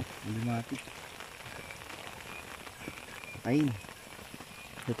 Ayan o, Limatic. ayun.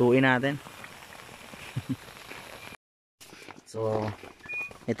 Lutuin natin. So,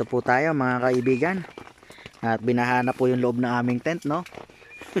 ito po tayo mga kaibigan. At binahana po yung loob ng aming tent, no?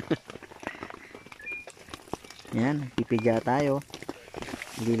 Yan, pipigya tayo.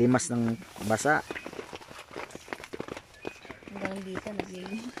 Lilimas ng basa. Hanggang dito,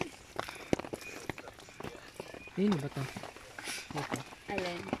 naglilimas. Yun ba ito?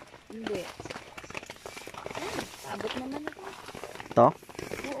 Alin? Hindi. Abot naman ito. Ito?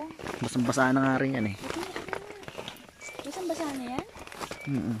 Oo. Basang-basa na nga rin yan eh. Isang basa na yan?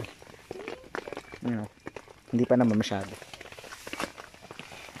 Ano? Hindi pa naman masyado.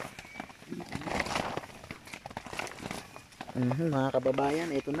 Mga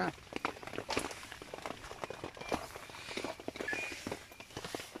kababayan, ito na.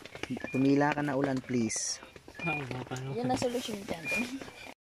 Pumila ka na ulan, please. Yan na solusyon dyan.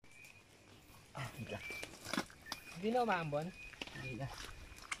 Hindi na umaambon?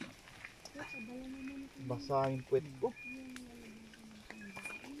 Basa yung puwet ko.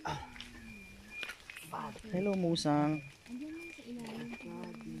 Hello, musang.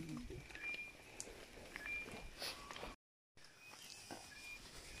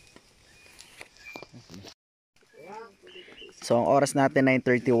 So, ang oras natin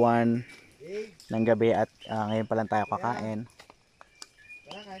 9:31 ng gabi at ngayon pa lang tayo kakain.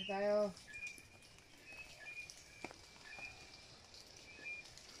 Tara, kain tayo.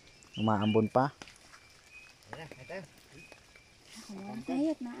 Umaambon pa.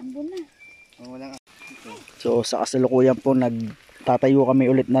 Kahit naambon na. So, sa kasalukuyan po nagtatayo kami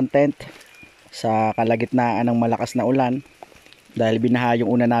ulit ng tent sa kalagitnaan ng malakas na ulan dahil binaha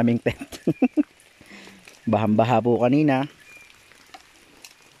yung una naming tent. Bahang-baha po kanina.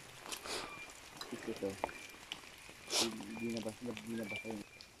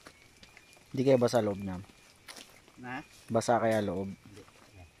 Hindi kaya basa loob na? Basa kaya loob?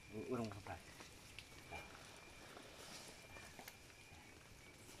 Urong ka pa.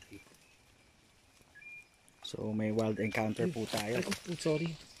 So may wild encounter po tayo.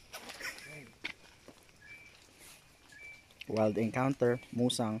 Sorry. Wild encounter,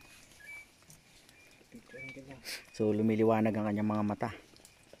 musang. So lumiliwanag ang kanyang mga mata.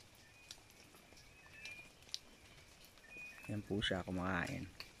 Yan po siya kumakain.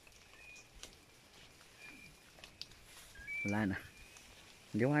 Wala na.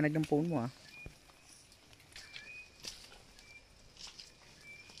 Liwanag ng phone mo ah.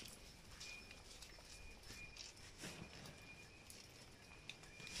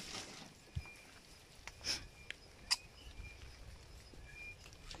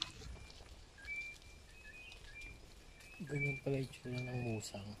 Ganyan pala yung tsura ng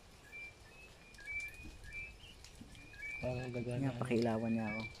musang. Parang gagana. Yan, pakilawan niya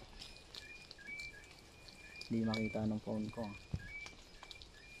ako. Hindi makita ng phone ko.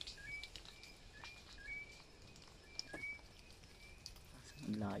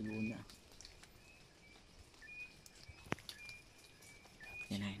 Ang layo na.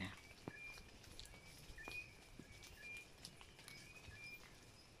 Yan na.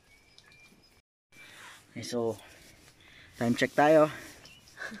 Okay, so time check tayo.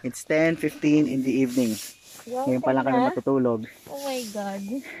 It's 10:15 in the evening. Ngayon pa lang kami matutulog. Oh my God.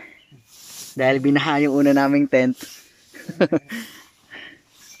 Dahil binaha yung una naming tent.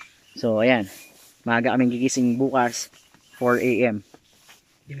 So ayan, maaga kaming gigising bukas 4 AM.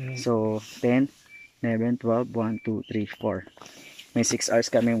 So 10, 11, 12, 1, 2, 3, 4. May 6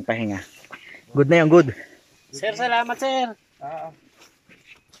 hours kami yung pahinga. Good na yung good. Sir, salamat sir.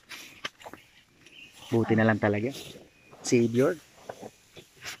 Buti na lang talaga. Savior.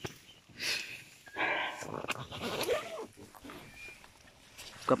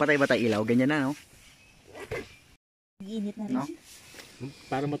 Kapatay ba tayo ilaw? Ganyan na, no? Init na rin. No?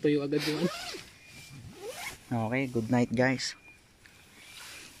 Para matuyo agad yung ano. Okay, good night guys.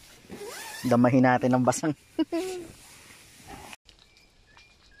 Damahin natin ang basang.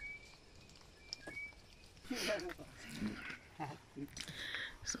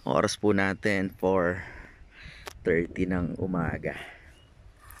 So, oras po natin 4:30 ng umaga.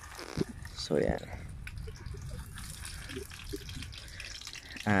 So yan.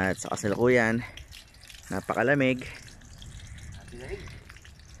 At sa kasalukuyan, napakalamig.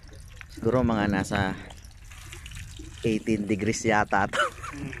 Siguro mga nasa 18 degrees yata to.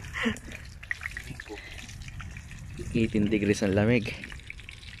 18 degrees ang lamig.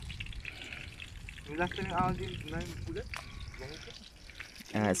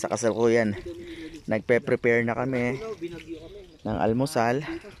 Sa kasalukuyan, nagpe-prepare na kami ng almusal.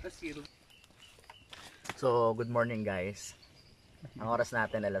 So, good morning guys. Ang oras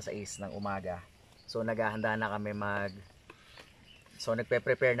natin alas 6 ng umaga. So, naghahanda na kami So,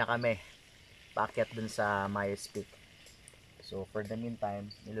 nagpe-prepare na kami paakyat dun sa Myers Peak. So, for the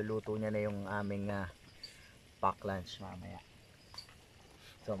meantime, niluluto niya na yung aming pack lunch mamaya.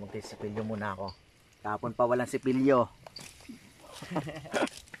 So, magtisipilyo muna ako. Tapon pa walang sipilyo.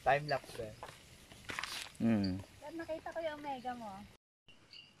 Time lapse eh. Nakita ko yung omega mo.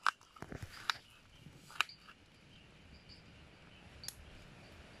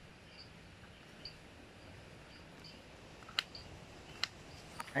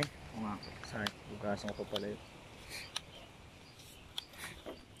 Ay, nga. Sorry, bukasan ko pa pala yun.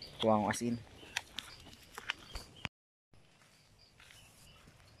 Kuha akong asin.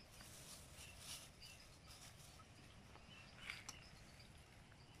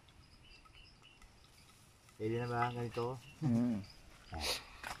 Pwede na ba ganito?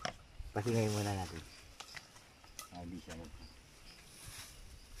 Pasingay muna natin. Hindi siya mo.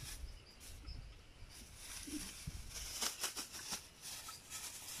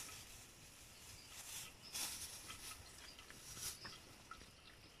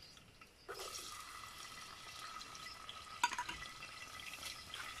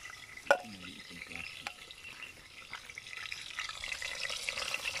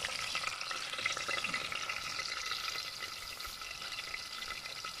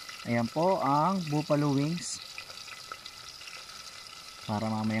 Ayan po ang buffalo wings para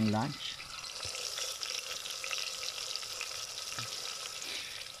mamayang lunch.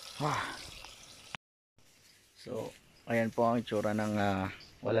 So, ayan po ang itsura ng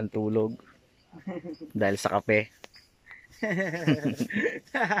walang tulog dahil sa kape.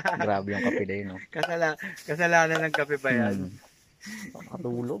 Grabe yung kape din, no? Kasalanan ng kape ba yan?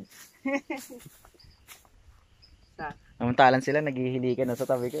 Nakatulog. Samantalan sila naghihilikan na sa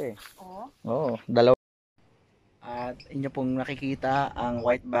tabi ko eh. Oo, dalawa. At inyo pong nakikita ang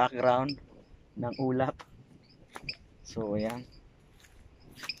white background ng ulap. So ayan.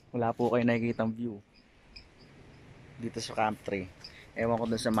 Wala po kayo nakikitang view dito sa Camp 3. Ewan ko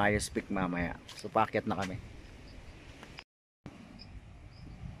dun sa Myers Peak mamaya. So paakyat na kami.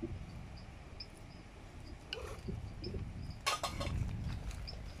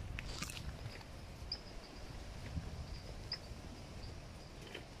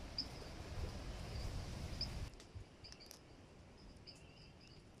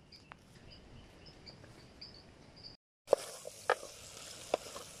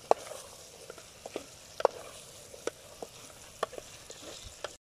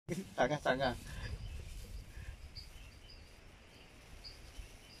 Tanga.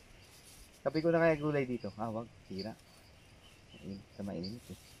 Kapi ko na kaya gulay dito. Wag. Tira. Sa mainit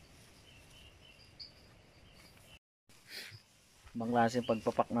eh. Ibang klaseng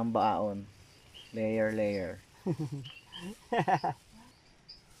pagpapak ng baon. Layer.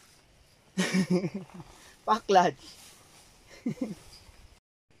 Paklad.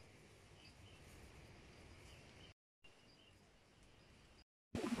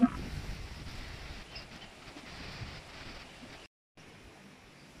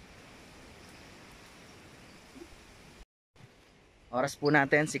 Oras po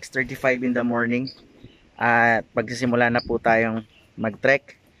natin 6:35 in the morning. At pagsisimula na po tayong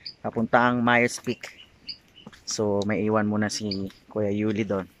mag-trek papuntang Myers Peak. So may iwan muna si Kuya Yuli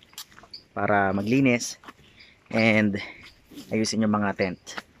doon para maglinis and ayusin yung mga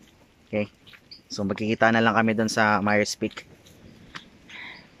tent. Okay? So magkikita na lang kami doon sa Myers Peak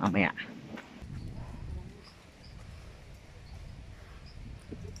mamaya.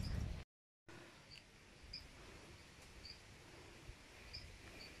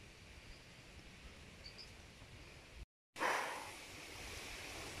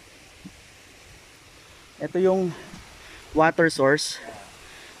 Ito yung water source.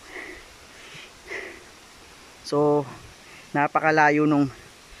 So napakalayo nung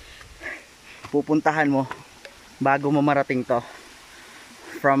pupuntahan mo bago mo marating to.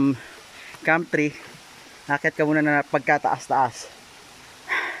 From Camp 3, akit ka muna na pagkataas-taas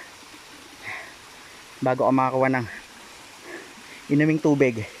bago ka makakuha ng inuming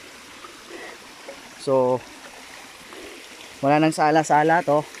tubig. So wala nang sala-sala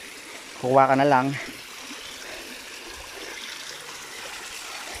to, kukuha ka na lang.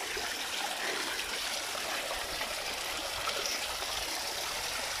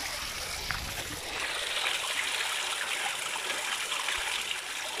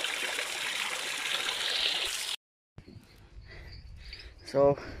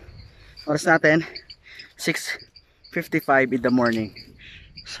 So, oras natin 6:55 in the morning.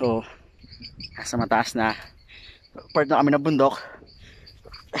 So nasa mataas na part na kami ng bundok.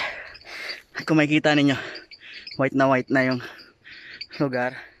 Kung makikita ninyo, white na yung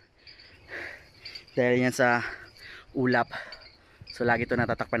lugar dahil yan sa ulap. So lagi ito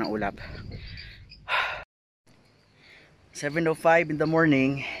natatakpan ng ulap. 7:05 in the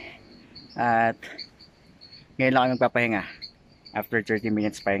morning at ngayon lang kami magpapahinga. After 30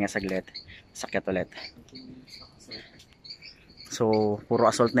 minutes pahinga saglit, sakit ulit. So puro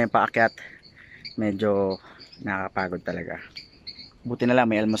assault na yung paakyat. Medyo nakakapagod talaga. Buti na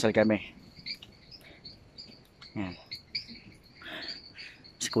lang may almusal kami. Yan.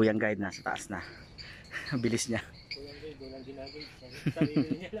 Si Kuyang Guide nasa taas na. Bilis niya.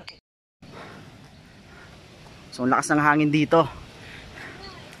 So ang lakas ng hangin dito.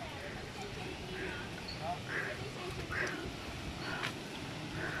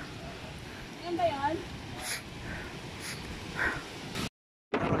 Yan ba yan?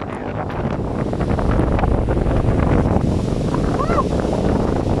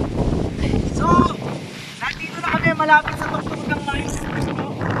 So, nandito na kami malapit sa tugtog ng mais. At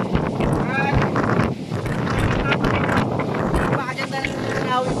napakaganda ng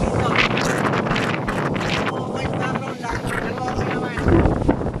tanawin dito. So, white background lang. Pero okay naman.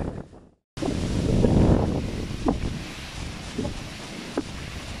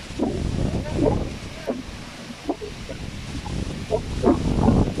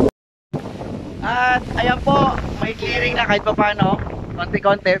 At ayan po, may clearing na kahit pa paano,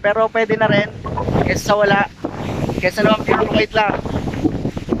 konti-konti, pero pwede na rin kesa wala, kesa naman pinulungit lang.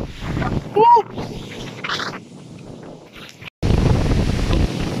 Woo!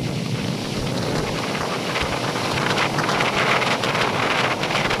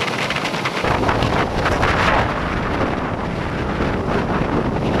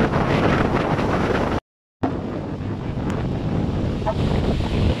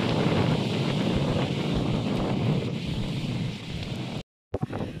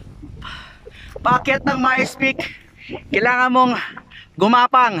 Paakyat ng Mais Peak, kailangan mong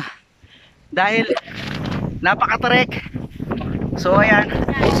gumapang dahil napakatarek. So ayan,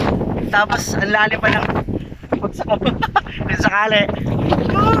 tapos ang lalim pa ng sakali.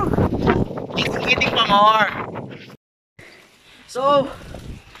 Giting pa more. So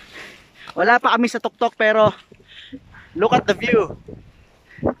wala pa kami sa tuktok pero look at the view.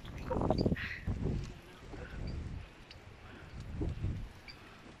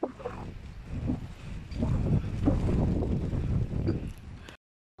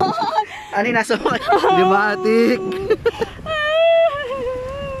 Ano yung nasa limatik?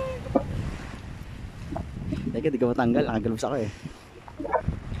 Teka, di ka matanggal. Nakagalubs ako eh.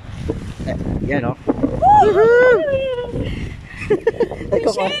 Yan o.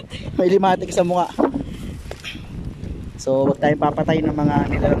 Teka ko, may limatik sa mukha. So, huwag tayong papatay ng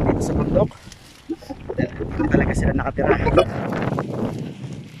mga nilalang dito sa bundok. Dito talaga sila nakatira.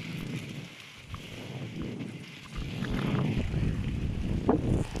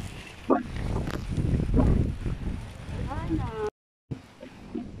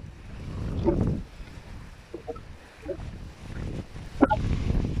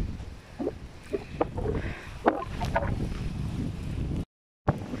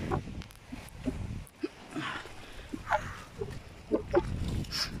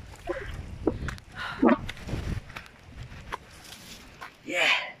 Yeah.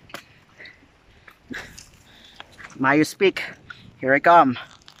 Mayus Peak, here I come.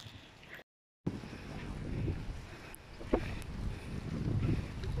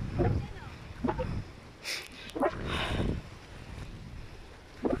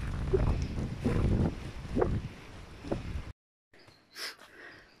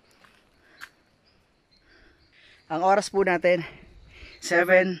 Ang oras po natin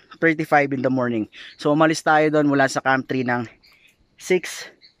 7:35 in the morning. So umalis tayo doon mula sa Camp 3 ng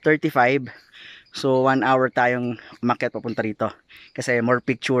 6:35. So 1 hour tayong umakyat papunta rito. Kasi more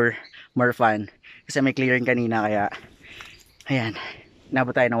picture, more fun. Kasi may clearing kanina kaya ayan,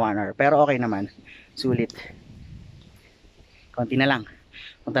 nabot tayo ng 1 hour. Pero okay naman, sulit. Konti na lang.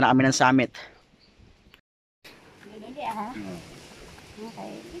 Punta na kami ng summit.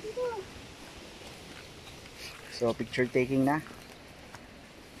 Okay. So picture taking na.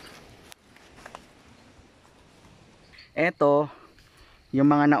 Eto,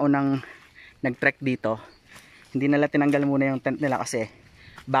 yung mga naunang nag-trek dito, hindi nila tinanggal muna yung tent nila kasi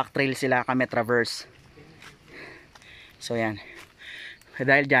back trail sila, kami traverse. So yan.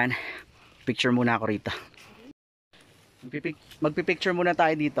 Dahil dyan, picture muna ako rito. Magpipicture muna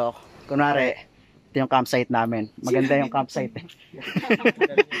tayo dito. Kunwari, ito yung campsite namin. Maganda yung campsite.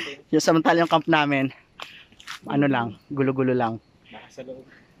 Yung samantala yung camp namin, ano lang, gulo-gulo lang. Baka sa loob.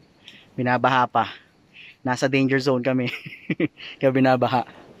 Binabaha pa. Nasa danger zone kami. Kaya binabaha.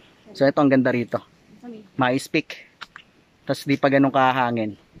 So ito ang ganda rito. Mais peak. Tapos di pa ganun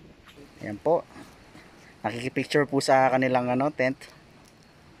kahangin. Ayan po. Nakikipicture po sa kanilang tent.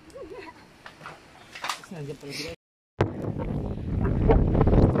 Tapos nandiyan pala sila.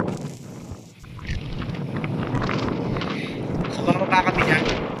 So bababa kami dyan.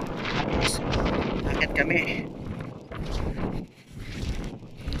 Tapos akit kami.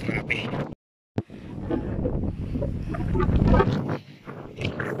 Grabe.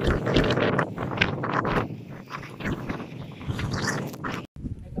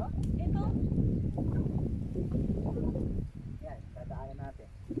 Yan, dadaanan natin.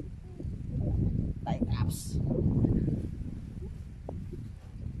 Time lapse.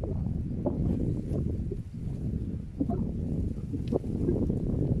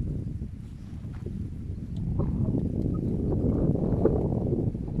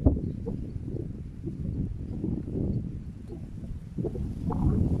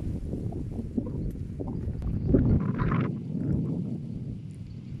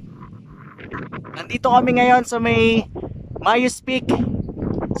 Nandito kami ngayon sa may Mayus Peak.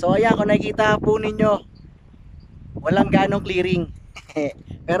 So ayan, kung nakikita po ninyo, walang ganong clearing.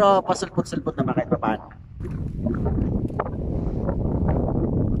 Pero pasulpot-sulpot naman kahit paano.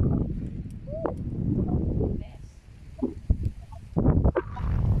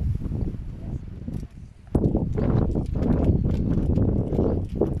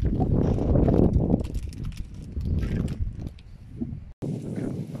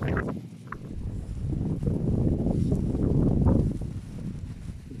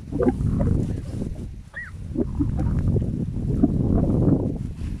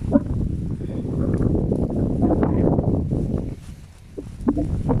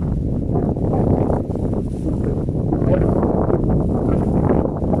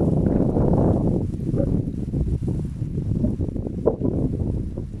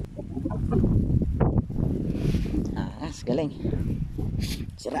 Galing.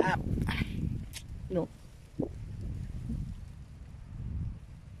 Sarap. No.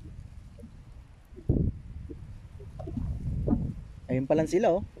 Ayun pa lang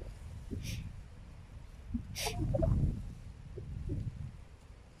sila oh.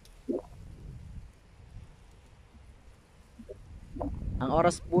 Ang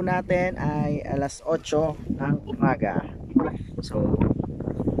oras po natin ay alas 8 ng umaga. So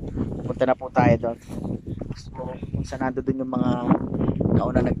punta na po tayo doon. So kung saan nando dun yung mga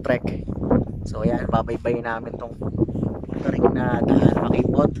nauna nag-trek. So ayan, babaybayin namin tong ring na daan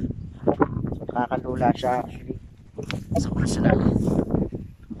makipot. So nakakalula siya actually. So personal.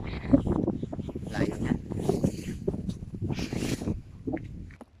 Layo niya.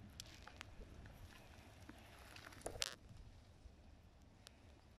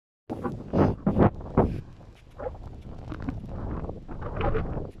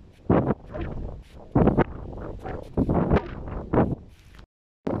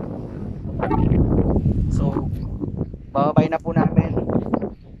 Bababay na po namin.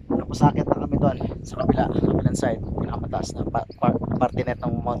 Tapos sakit na kami doon sa kabilang side, pinakamataas na parte net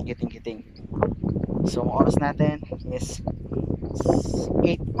ng Mount Giting. So ang oras natin is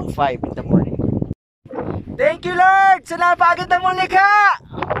 8:05 in the morning. Thank you Lord sa napakaganda mong likha.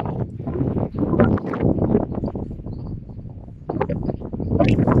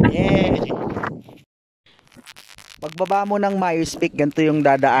 Yeah. Pagbaba mo ng Mayus Peak, ganito yung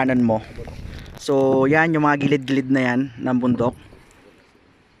dadaanan mo. So yan yung mga gilid-gilid na yan ng bundok.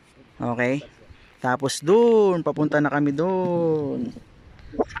 Okay. Tapos dun, papunta na kami dun.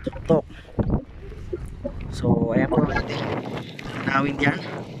 Tuktok. So ayan po natin. Tanawin dyan.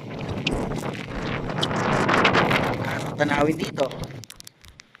 Tanawin dito.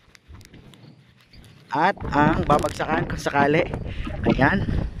 At ang babagsakan kung sakali. Ayan.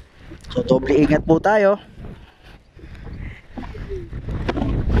 So doble ingat po tayo.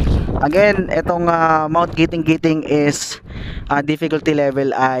 Again, itong Mount Giting is difficulty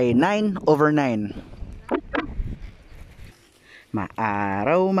level ay 9/9.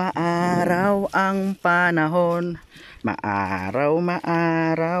 Maaraw ang panahon. Maaraw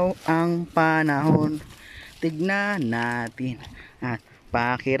ang panahon. Tignan natin at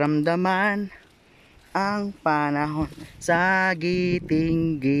pakiramdaman ang panahon sa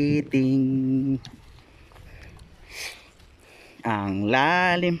giting-giting. Ang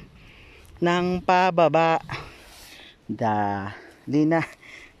lalim ng pababa, dali na.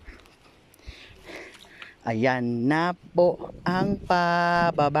 Ayan na po ang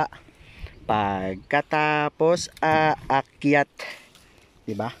pababa. Pagkatapos aakyat,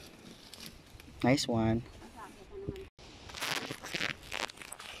 diba? Nice one.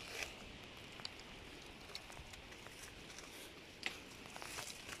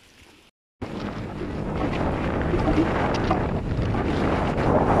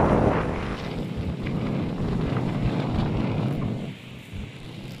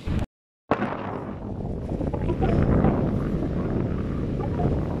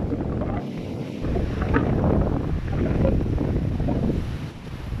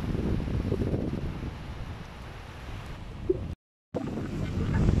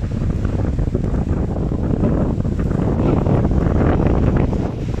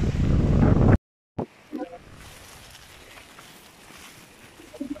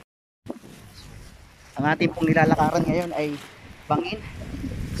 Ang ating pong nilalakaran ngayon ay bangin.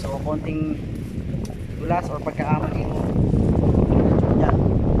 So konting dulas or pagkaamali mo. Yan.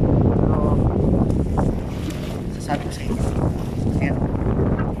 So sasabi ko sa inyo. Ayan.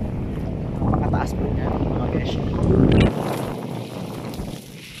 Pakataas po yan mga besh.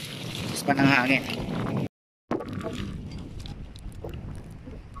 Tapos pa ng hangin.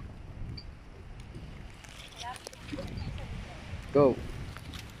 Go.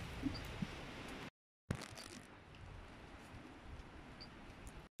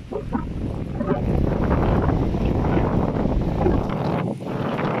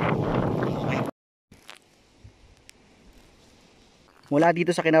 Mula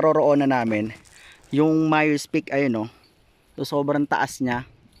dito sa kinaroroonan namin, yung Myers Peak ayun, no. So sobrang taas niya.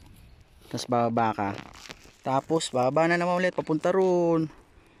 Tapos bababa ka. Tapos bababa na naman ulit papunta roon.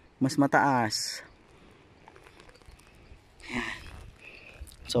 Mas mataas. Ayan.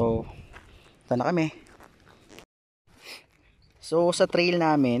 So ito na kami. So sa trail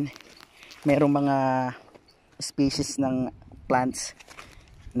namin, merong mga species ng plants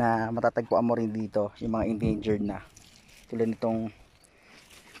na matatagpuan mo rin dito, yung mga endangered na. Tulad nitong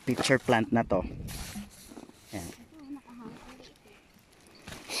pitcher plant na to. Ayan.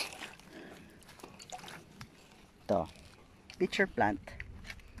 Ito, pitcher plant.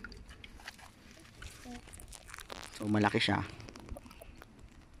 So malaki siya.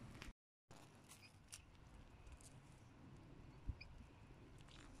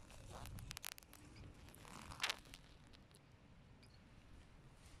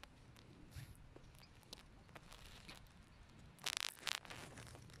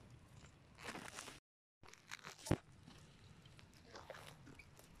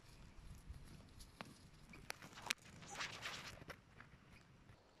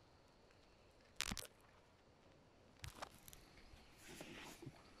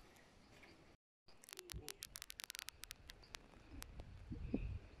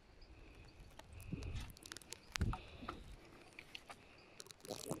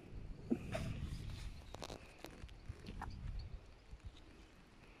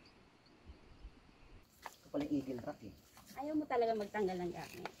 Paling eagle rock eh. Ayaw mo talaga magtanggal ng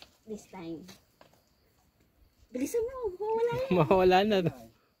gamit. This time. Bilisan mo. Mawala yan. Mawala na.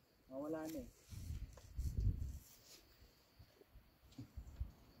 Mawala na eh.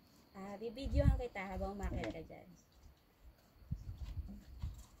 Bibidyohan kita habang umakit ka dyan.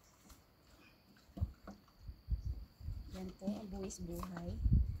 Yan po ang buwis buhay.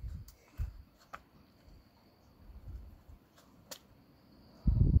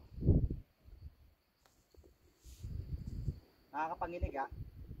 Nakakapanginig ah.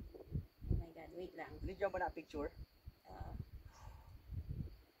 Oh my God, wait lang. Video mo na picture.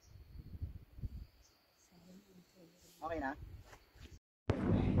 Okay na.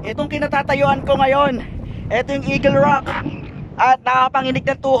 Itong kinatatayuan ko ngayon, ito yung Eagle Rock at nakakapanginig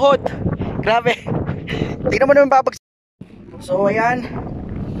ng tuhod. Grabe. Tingnan mo naman babagsak. So ayan.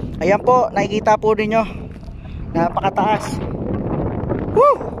 Ayan po, nakikita po ninyo. Napakataas.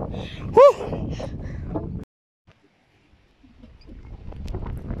 Woo! Woo!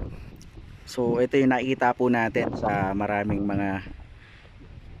 So ito yung nakikita po natin sa maraming mga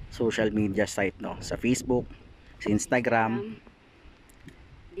social media site, no? Sa Facebook, sa Instagram.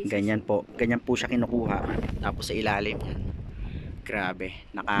 Ganyan po siya kinukuha. Tapos sa ilalim yan. Grabe,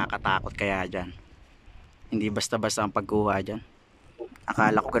 nakakatakot kaya dyan. Hindi basta-basta ang pagkuha dyan.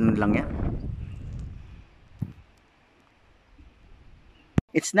 Akala ko ganun lang yan.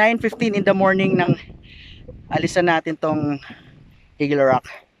 It's 9:15 in the morning nang alisan natin tong Eagle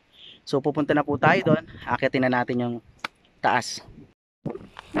Rock. So pupunta na po tayo doon. Akitin na natin yung taas.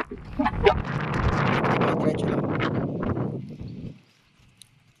 Diretso lang.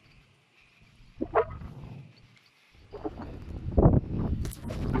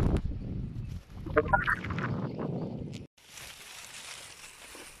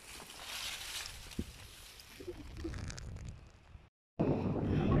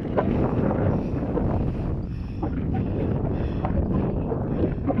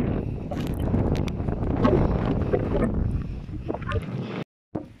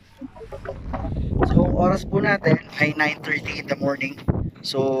 So oras po natin ay 9:30 in the morning.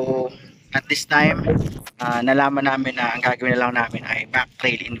 So at this time, nalaman namin na ang gagawin na lang namin ay back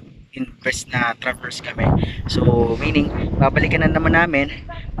trail invest na traverse kami. So meaning babalikan na naman namin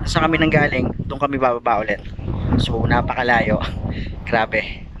sa kami nang galing, doon kami bababa ulit. So napakalayo.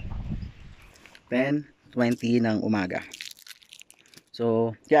 Grabe. 10:20 ng umaga.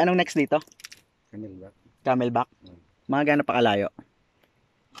 So anong next dito? Camelback. Camelback. Mga gaano pa kalayo?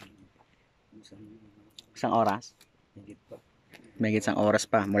 Isang oras? may isang oras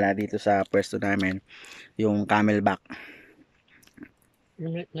pa mula dito sa pwesto namin, yung camelback.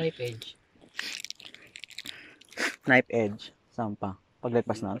 Knife edge. Knife edge. Saan pa?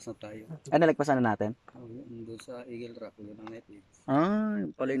 Paglagpas na? Pas na tayo. Ay, nalagpasan na natin? Doon sa Eagle Rock, yun ang knife edge.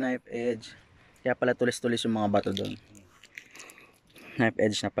 Yung pala yung knife edge. Kaya pala tulis-tulis yung mga bato doon. Knife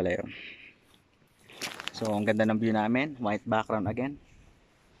edge na pala yun. So, ang ganda ng view namin. White background again.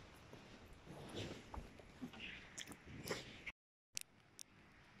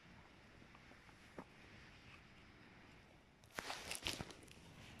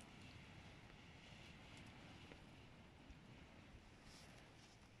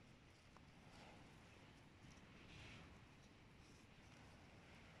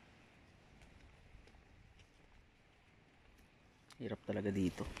 Hirap talaga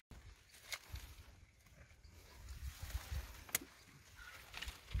dito.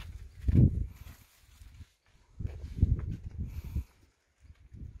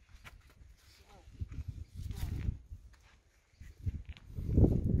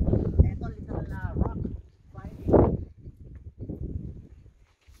 Ito literal na rock climbing.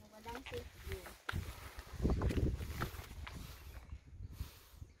 Walang safe view.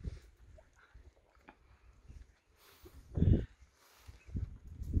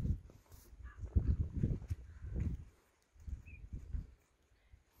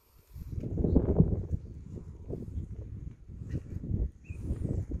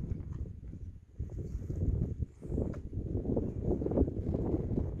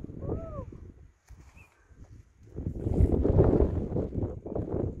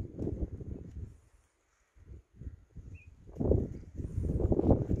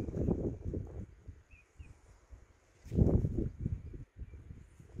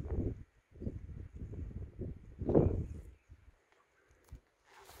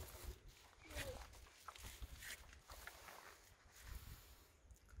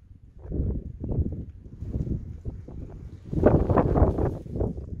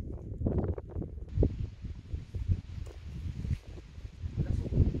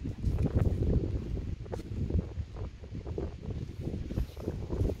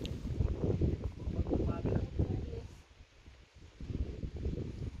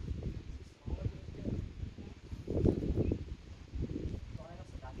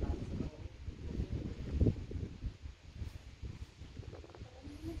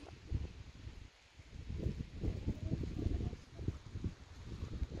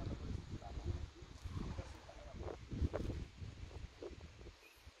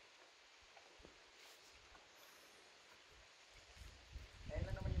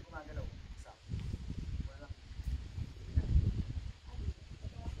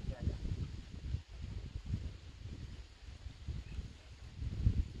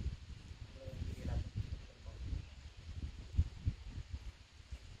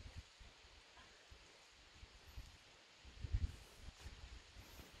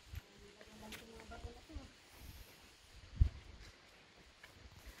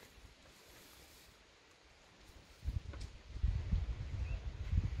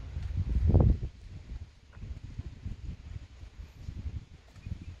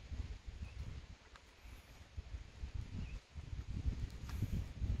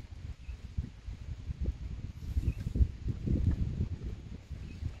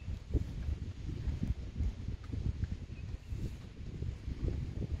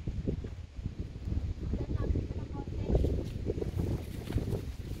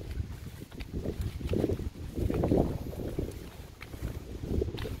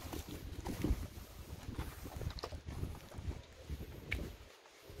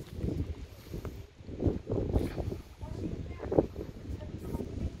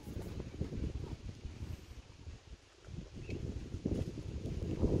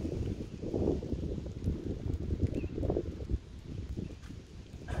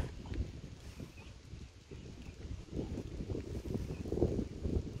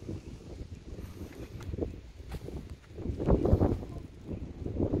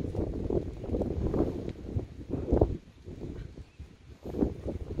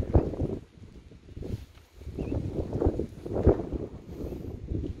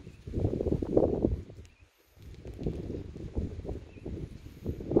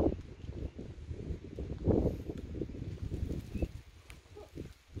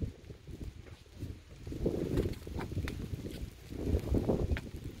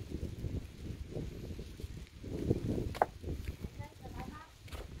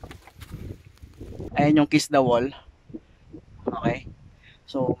 Ayan yung kiss the wall. Okay.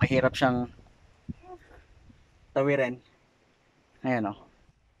 So, mahirap siyang tawirin. Ayan o.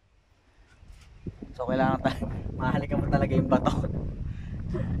 So kailangan mahalikan mo talaga yung bato.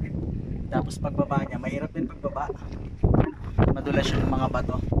 Tapos pagbaba niya, mahirap din pagbaba. Madulas yung mga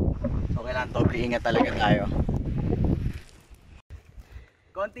bato. So kailangan doble ingat talaga tayo.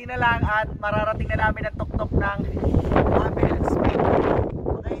 Konti na lang at mararating na namin ang tuktok ng Romblon.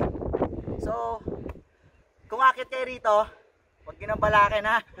 Okay? So, kung akit kayo rito, huwag ginambalakin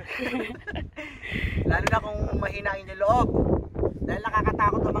ha. Lalo na kung mahina ang inyong loob. Dahil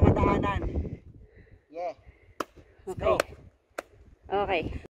nakakatakot ang mga daanan. Yeah. Okay. Okay.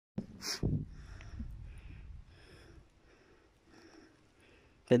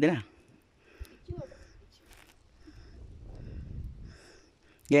 Pwede na.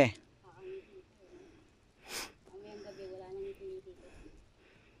 Yeah. Mamayang gabi, wala nang ngiti dito.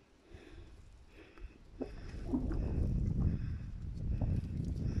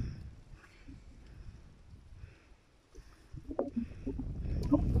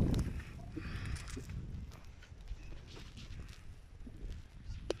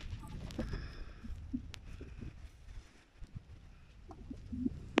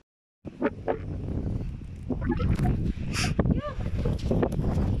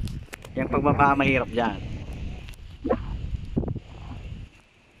 Yung pagbaba mahirap dyan.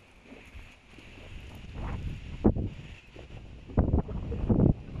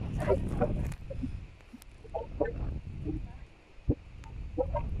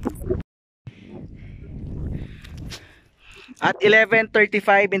 At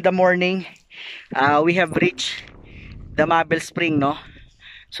 11:35 in the morning, we have reached the Mabel Spring, no?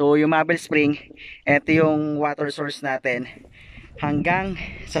 So yung Mabel Spring, ito yung water source natin hanggang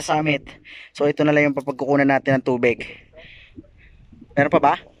sa summit. So ito na lang yung papagkukunan natin ng tubig. Meron pa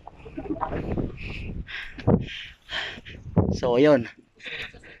ba? So yun.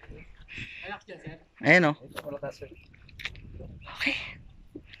 Ayan o. Okay.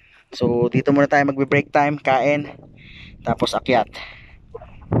 So dito muna tayo magbe-break time, kain, tapos akyat.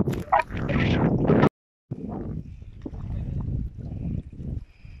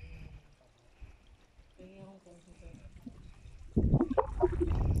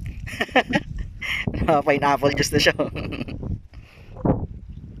 Pineapple juice na siya.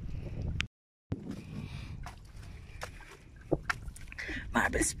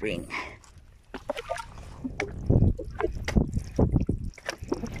 Mabel Spring.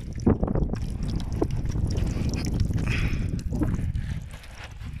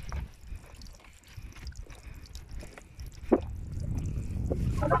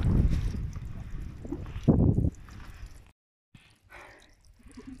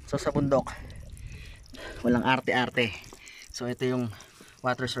 So sa bundok, walang arte-arte. So ito yung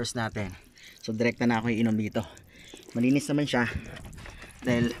water source natin. So direkta na ako iinom dito. Malinis naman siya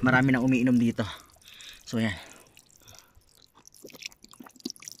dahil marami nang umiinom dito. So yan.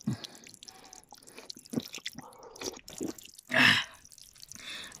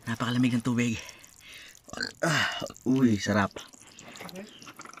 Napakalamig ng tubig. Uy, sarap.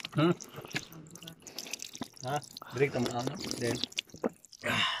 Break naman ako. Then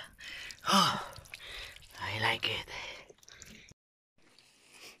I like it.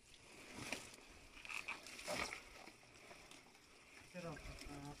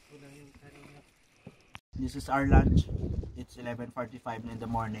 This is our lunch. It's 11:45 in the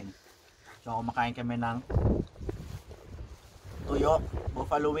morning. So kumakain kami ng tuyo,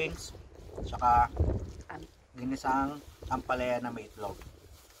 buffalo wings, saka ginisang ampalaya na may itlog.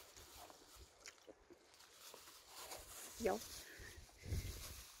 Yo.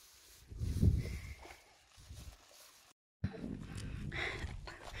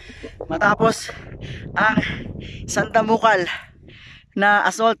 Matapos ang sandamukal na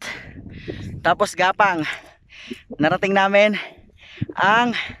assault, tapos gapang, narating namin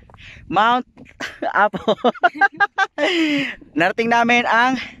ang Mount Apo. Narating namin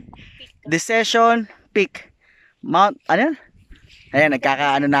ang Decision Peak. Mount, ano? Ayan,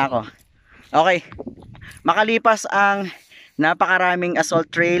 nagkakaano na ako. Okay. Makalipas ang napakaraming assault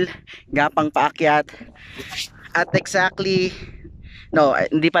trail, gapang paakyat, at exactly, no,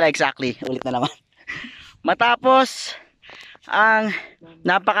 hindi pala exactly, ulit na naman. Matapos ang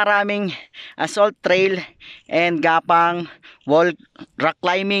napakaraming assault trail and gapang, wall, rock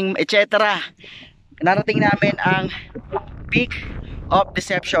climbing, etc., narating namin ang Peak of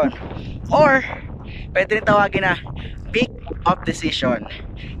Deception, or pwede rin tawagin na Peak of Decision.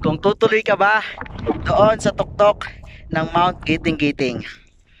 Kung tutuloy ka ba doon sa tuktok ng Mount Guiting.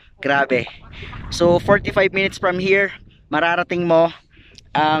 Grabe. So 45 minutes from here, mararating mo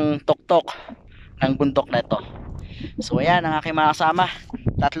ang tuktok ng bundok na ito. So ayan ang aking mga kasama.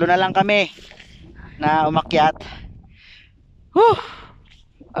 Tatlo na lang kami na umakyat. Whew!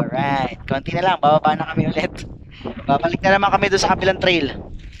 Alright, konti na lang, bababa na kami ulit. Babalik na naman kami doon sa kabilang trail,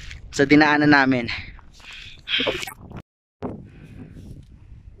 sa dinaanan namin.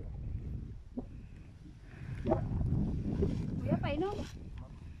 Kuya, painom.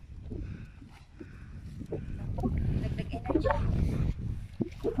 Dagdag energy.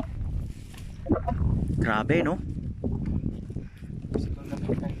 Grabe, no?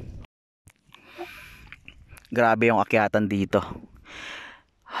 Grabe yung akyatan dito.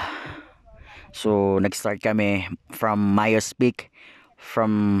 So, nag-start kami from Mayos Peak,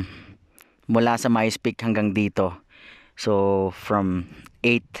 mula sa Mayos Peak hanggang dito. So, from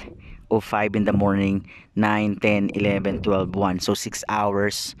 8:05 in the morning, 9, 10, 11, 12, 1. So, 6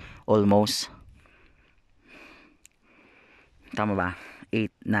 hours almost. Tama ba? 8,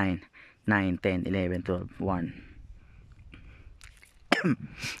 9, 9, 10, 11, 12, 1.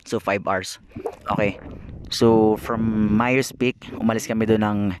 So, 5 hours. Okay. So, from Mayos Peak, umalis kami doon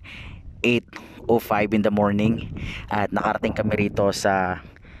ng 8:05 in the morning at nakarating kami rito sa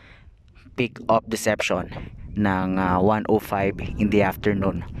Peak of Deception ng 1:05 in the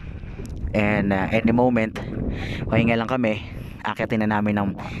afternoon. And any moment, pahinga lang kami, akyatin na namin ng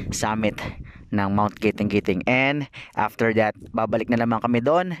summit ng Mount Giting. And after that, babalik na naman kami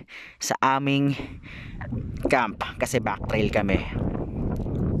doon sa aming camp kasi back trail kami.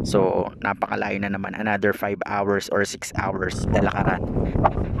 So, napakalayo na naman. Another 5 hours or 6 hours na lakaran.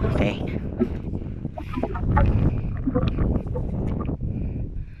 Okay.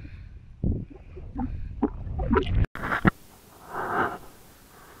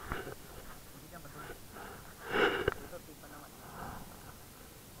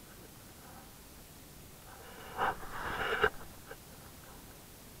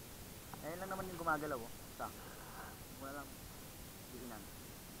 Ayun lang naman yung gumagalaw. Sa. Wala lang. Diinan.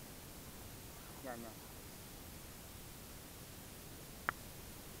 Yan.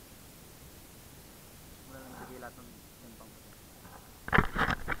 Wala lang bigay lahat ng pang.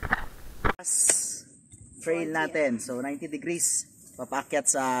 Trail natin. So 90 degrees. Papakyat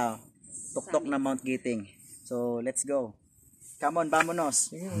sa tuktok ng Mount Giting. So let's go. Come on, vamonos.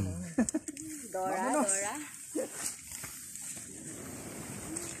 Dora.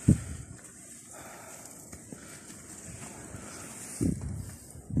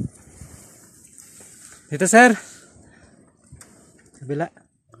 Dito, sir. Kabila.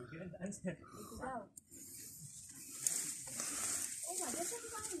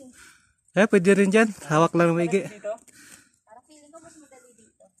 Pwede rin dyan. Hawak lang ng maigi. Para feeling ko mas madali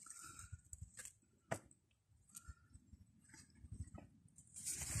dito.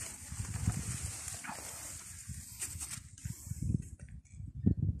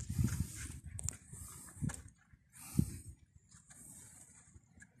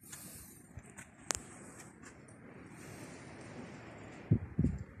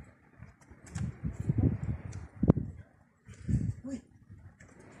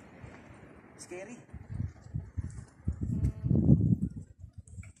 Scary.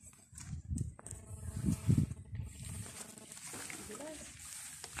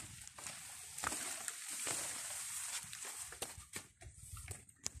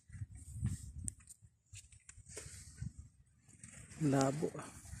 Labo.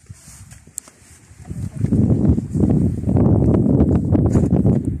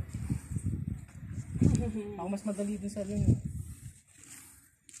 Ako mas madali dun sa rin.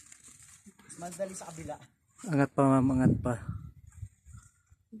 Mas madali sa kabila. Angat pa, ma'am. Angat pa.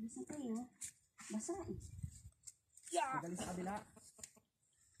 Basa kayo. Basa eh. Madali sa kabila.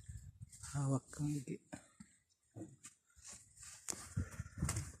 Hawak kang maigi.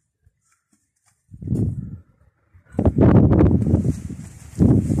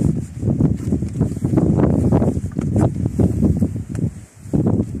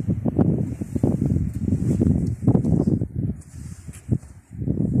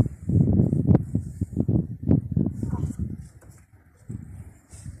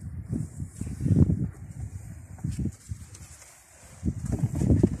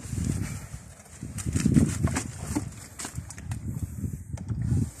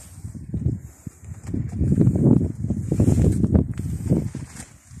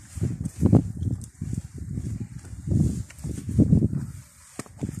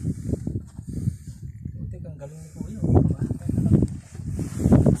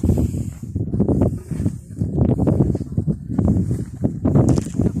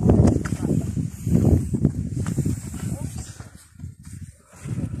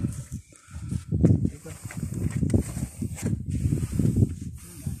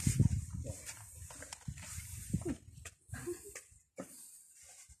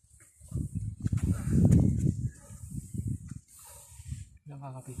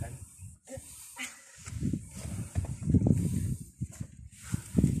 kapitan.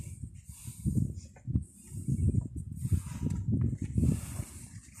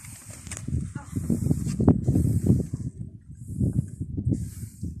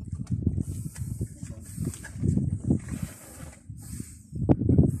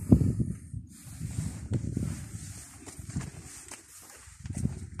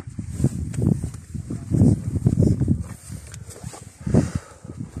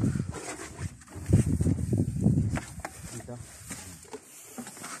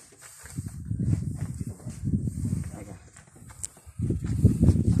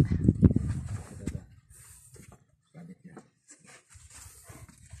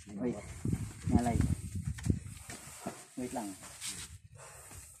 Uy, nalay. Wait lang.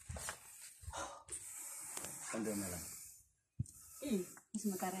 Tandaan na lang. Mas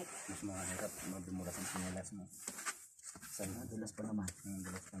makaret. Mas mahirap, madumulas ang sinilas mo. Sana, dulas pa naman.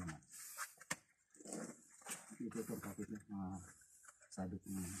 Dulas pa naman. Dito ito, kapit lang. Sabit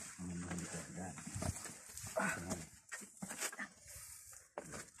mo mga mga dito. Yan.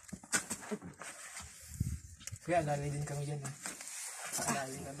 Kaya lalay din kami dyan eh.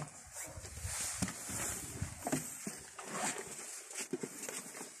 Lalay kami.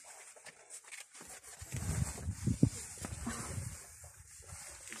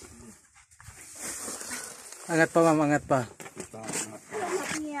 Angat pa ma'am, angat pa.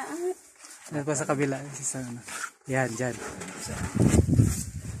 Angat pa sa kabila. Yan, dyan.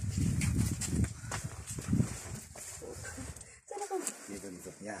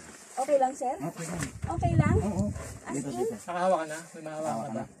 Yan. Okay lang, sir? Okay lang. Okay lang? Oo. As Dito, in? dito. Nakahawa ka na? May mahawa ka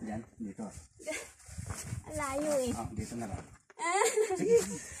ba? Diyan, dito. Ang layo eh. Dito na lang.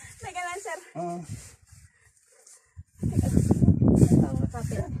 Teka lang, sir. Oo. Ang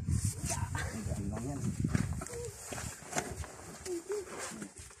kapit. Ang lang yan.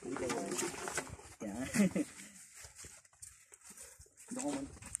 Yan. Doon ko man.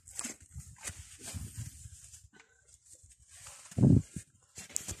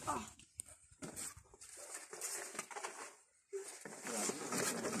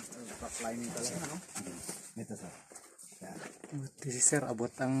 Climbing talaga, no? Ito, sir. Yan. Buti si sir, abot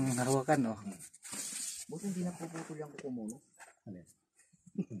ang hawakan, oh. Buti hindi na puputol yung kuko mo, no? Ano yan?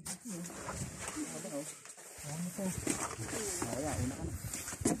 Ano oh? Ano ito? Kaya, una ka na.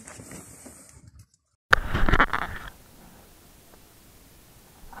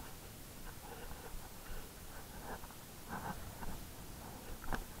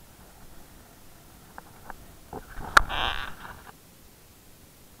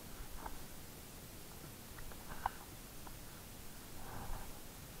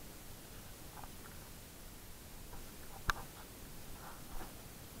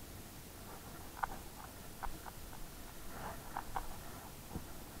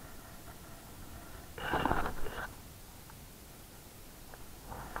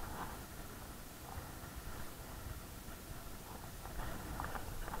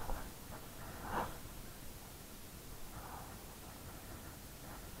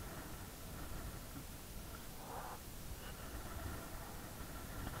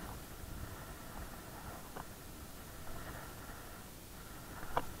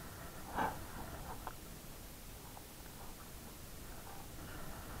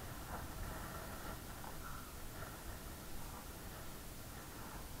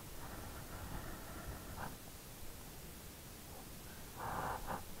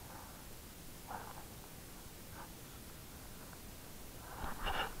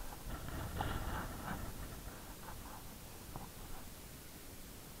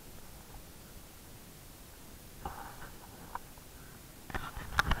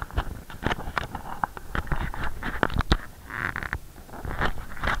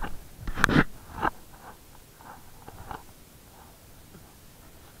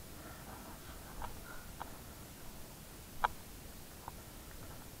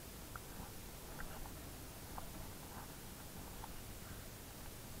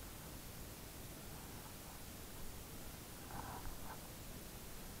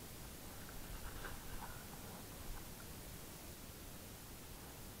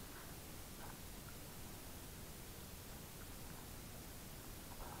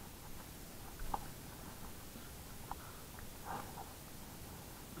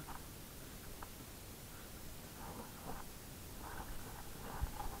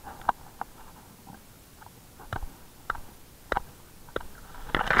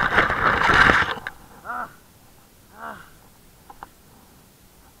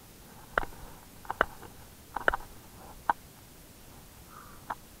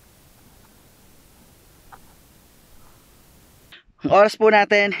 Ang oras po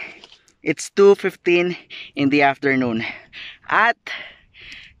natin, it's 2:15 in the afternoon. At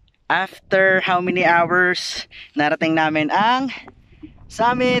after how many hours, narating namin ang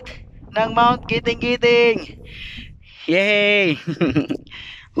summit ng Mount Giting. Yay!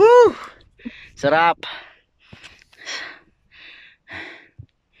 Woo! Sarap!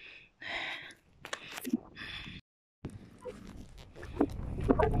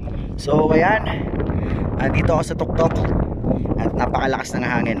 So ayan, dito ako sa tuktok at napakalakas ng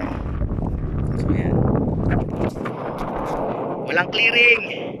hangin, oh. So ayan, walang clearing,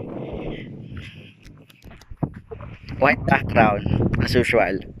 white background as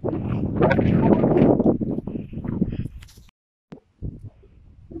usual.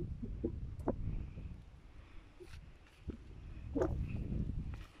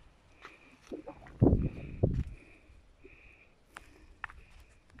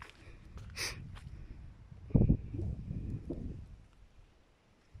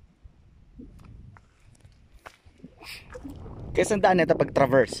 Kaya saan daan ito pag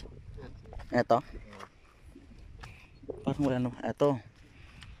traverse? Ito? Parang wala naman. Ito.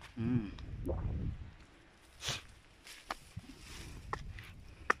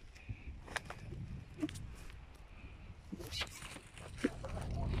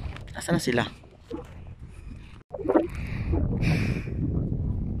 Nasaan na sila?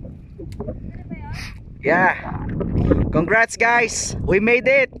 Yeah. Congrats guys. We made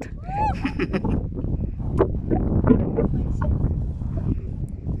it.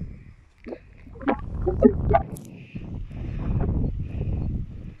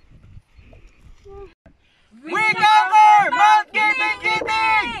 We conquer Mount Giting!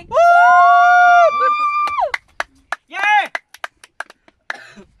 Woo! Yeah!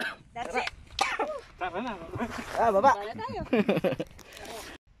 That's it. Tara na. Baba. Wala tayo.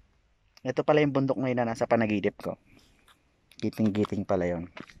 Ito pala yung bundok ngayon na nasa panaginip ko. Giting pala yun.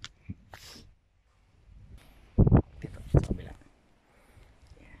 Dito, sa kabila.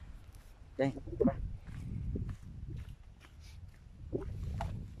 Okay, tara.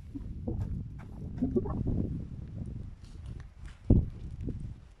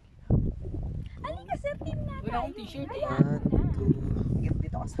 Alin ka sa team natin? Wala akong t-shirt eh.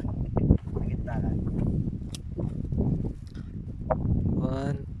 Dito ka sa gitna na.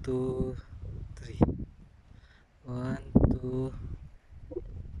 1, 2, 3. 1, 2.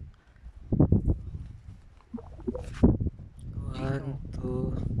 1,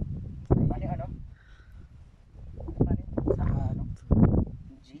 2. Ano yung ano? Sa ano?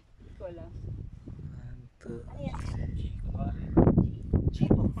 G? Wala. 1, 2. G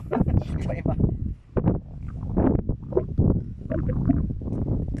po. Iba.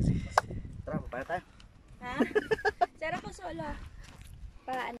 Tara, papaya tayo. Ha? Sarap ko solo.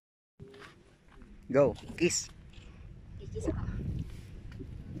 Para ano? Go, kiss. Kikis ako.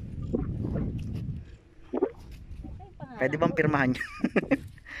 Pwede bang pirmahan nyo?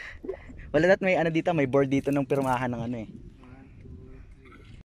 Wala na't may ano dito, may board dito ng pirmahan ng ano eh.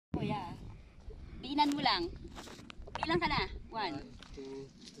 Kuya, bilan mo lang. Bilang ka na. 1.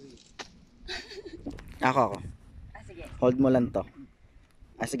 Ako. Sige. Hold mo lang to.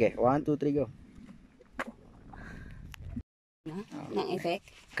 Sige, 1, 2, 3, go. Ng effect?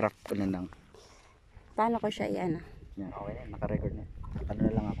 Craft ko na lang. Paano ko siya i-ano? Yan, okay na, naka-record na. Ano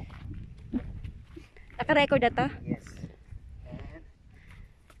na lang ako. Naka-record na to? Yes. And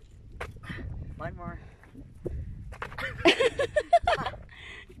one more.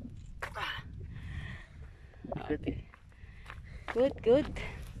 Good.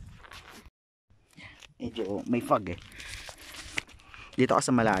 Medyo may fog eh. Dito ako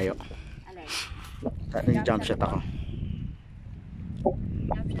sa malayo. Alay. Jump shot ako.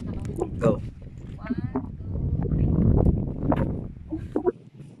 Jump shot ako. Go. 1, 2,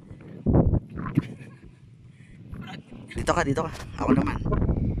 3. Dito ka. Ako naman.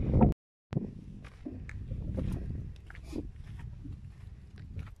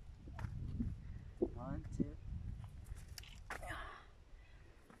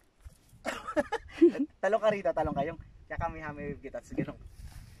 Talong ka rito, talong kayong. Kaya kami hami with kita. Sige nung.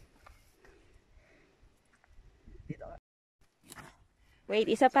 Dito ka. Wait,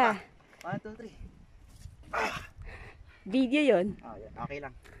 isa pa. 1, 2, 3. Video yon. Okay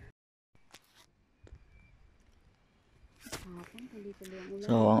lang.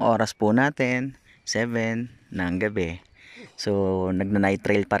 So, ang oras po natin, 7 ng gabi. So, nagna-night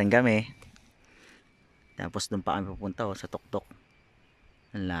trail pa rin kami. Tapos doon pa kami pupunta sa tuktok.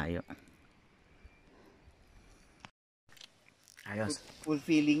 Ang layo. Ayos.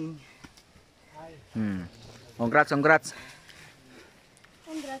 Fulfilling. Congrats.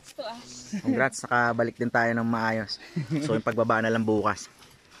 congrats to us. Congrats, nakabalik din tayo ng maayos. So yung pagbaba na lang bukas.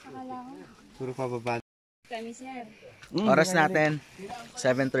 Akala ko. Puro pababa. Kami, sir. Oras natin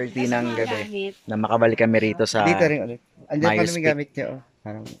 7:30 ng gabi na makabalik kami rito sa Dito rin ulit. Andiyan pa Mayos namin Peak gamit niya. Oh.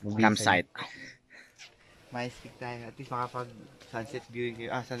 Parang campsite. Mayos Peak tayo. At least makapag sunset viewing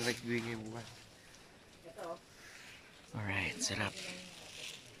kayo. Sunrise viewing kayo bukas. Alright, sarap.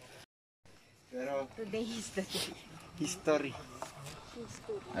 Pero Today is the day. history.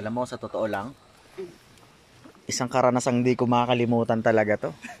 Alam mo, sa totoo lang, isang karanasang di ko makakalimutan talaga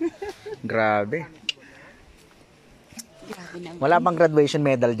to. Grabe. Grabe naman. Wala bang graduation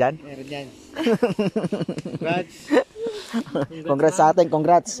medal dyan? Meron yan. Congrats. Congrats sa atin,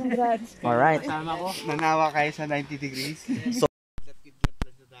 congrats. Alright. Kasama ko. Nanawa kayo sa 90 degrees. So, kidlat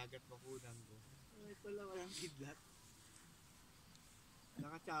lang sa dagat makunang ko. Ay pala walang kidlat.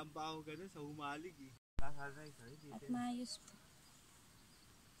 Nakachamba ako gano'n sa humalig eh. At maayos po.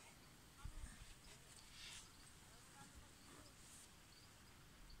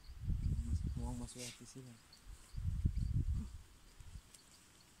 Mukhang maswerte sila.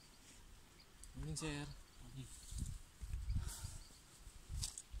 Morning, sir. Okay.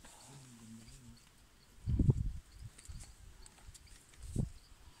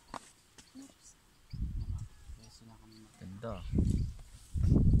 ganda.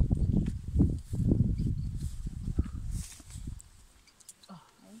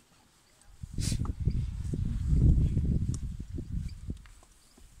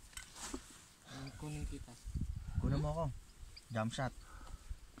 Kunin kita. Kunin mo ako. Jump shot.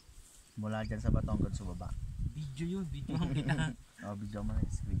 Mula dyan sa batong hanggang sa baba. Video yun. Video kita. O, video mo na.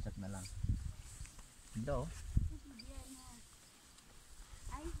 Screenshot na lang. Ganda oh.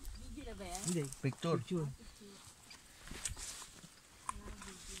 Ay, video na ba yan? Hindi. Picture. Picture.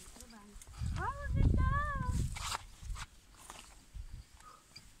 Oh, ganda!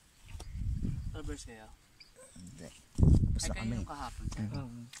 Reverse kayo. Hindi. Tapos na kami. Kahapon.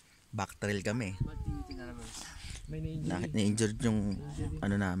 Back trail kami. Ba't hindi tina-reverse? May na-injury. Na-injured yung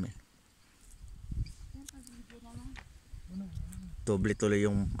ano namin. Doble tuloy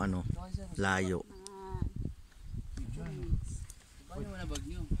yung ano, layo. Paano mo na bag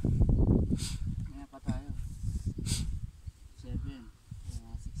nyo? Kaya pa tayo. 7.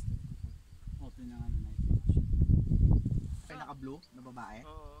 6:35. Open na nga na night watch. Ay, naka-blue na babae?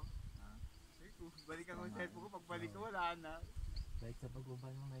 Oo. Balikan ko yung cellphone ko. Pagbalik ko wala na. Kahit sa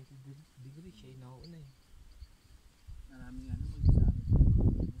pagbaba ng 90 degree, siya yung nauna eh. Maraming ano, mag-sabi.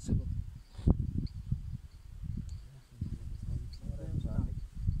 Sagot.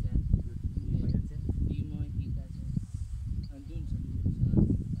 Hindi mo makikita siya. Andun sa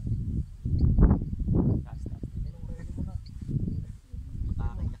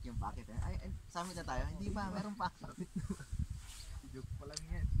Makakiyak yung packet eh. Ay, summit na tayo. Hindi pa, meron pa. Joke pa lang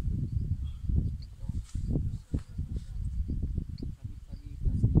yan.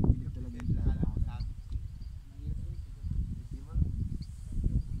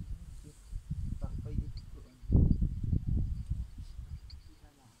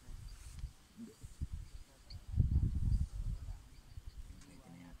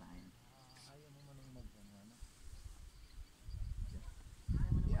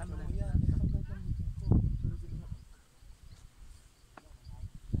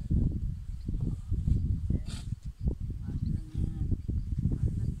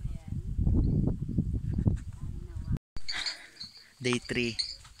 Day 3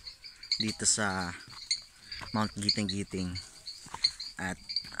 dito sa Mount Giting at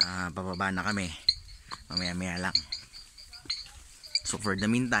bababa na kami mamaya lang. So for the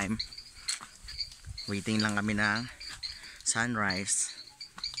meantime, waiting lang kami ng sunrise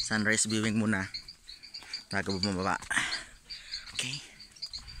viewing muna bago bumaba. Okay,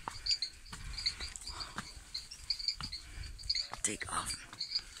 take off.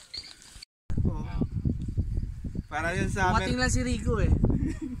 Para yun sa amin. Mating lang si Rico eh.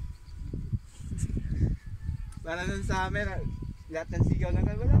 Para yun sa amin. Lahat ng sigaw lang.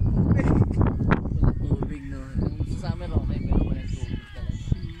 Wala. Walang tubig no. Yung sa summer okay, pero walang tubig talaga.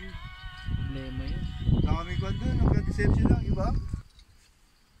 Problema yun. Nakami ko doon. Nag-deception lang. Iba?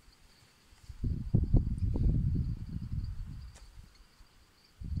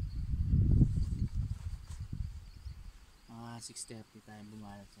 Mga 6:30 tayo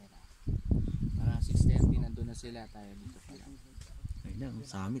bumalat sila. Para 6:30 nandun na sila, tayo dito pa lang. Ayun na,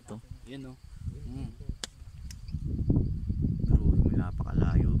 summit to. Yan o. Pero may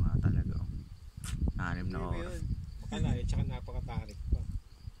napakalayo nga talaga. 6 na oras. Makalayo, tsaka napakatarik pa.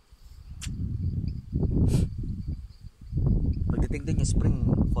 Pagdating din yung spring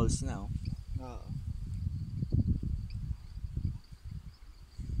falls na oh. Oo.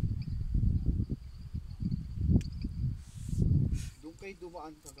 may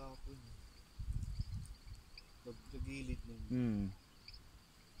dumaan kagapon. Sa gilid nun.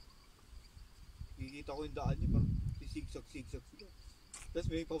 Kikita ko yung daan niya, parang sigsag-sigsag sila.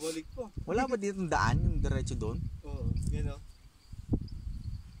 Tapos may pabalik pa. Wala ba dito daan yung diretso doon? Oo, yan o.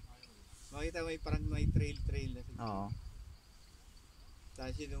 Makita may parang may trail na sa gilid. Oo.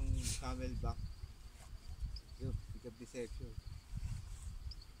 Tapos yun yung camelback. Yun, pick up deception.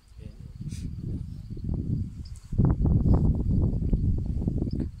 Yan.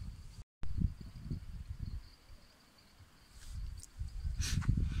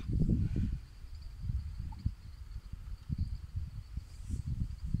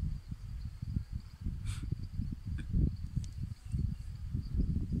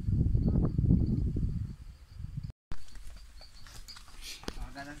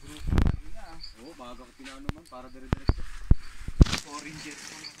 Ng grupo na. Oo, bago ko pinano man para dire-diretso. Foreign jet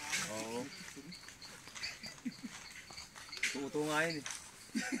naman nakaka. Oo. Tuto nga yun eh.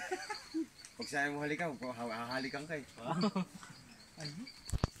 Pag sa'yo mo halikan, hahalikan ka eh.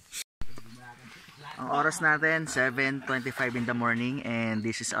 Ang oras natin 7:25 in the morning and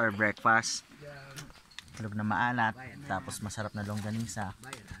this is our breakfast. Tulog na maalat, tapos masarap na longganisa.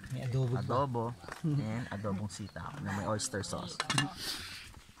 May adobo. Adobo and adobong sitaw na may oyster sauce.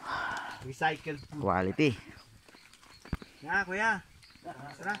 Recycled food. Quality. Ya, kuya.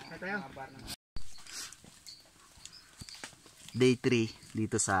 Tara, tayo. Day 3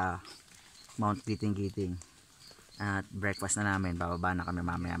 dito sa Mount Guiting. At breakfast na namin, bababa na kami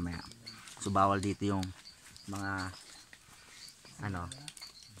mamaya-maya. So bawal dito yung mga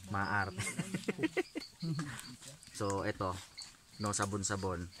maarte. So ito, no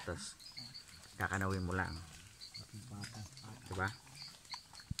sabon-sabon, tapos kakanawin mo lang. Diba?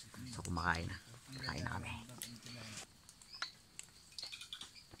 So kumakain na. Kain na kami.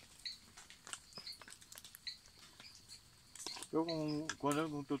 Pero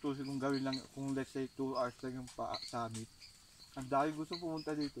kung tutusin kung gawin lang, kung let's say 2 hours lang yung summit, ang dami gusto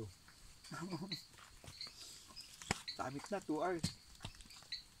pumunta dito. Summit na 2 hours.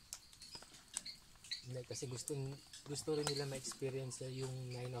 Hindi, kasi gusto rin nila ma-experience yung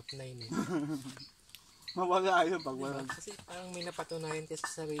 9 of 9 eh. Mawala yun pag wala. Kasi parang may napatunayan kasi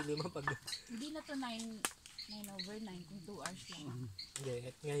sa sarili mo pag... Hindi na to 9/9 kung 2 hours lang. Hindi,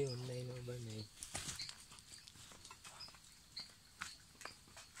 at ngayon 9/9.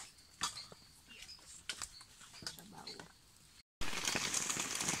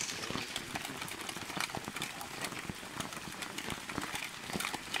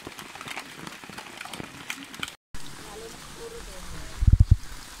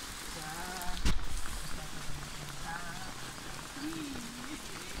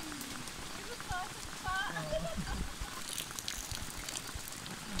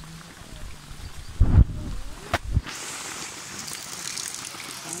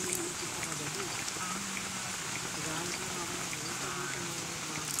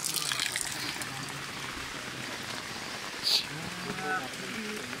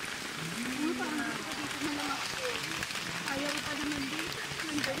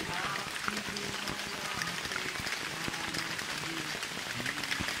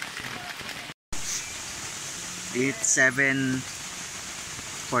 It's 7:45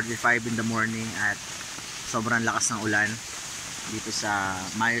 in the morning at sobrang lakas ng ulan dito sa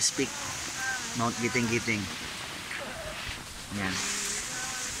Myers Peak, Mount Guiting. Yan.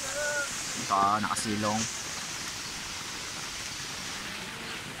 Ito nakasilong.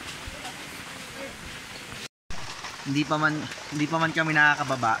 Hindi pa man kami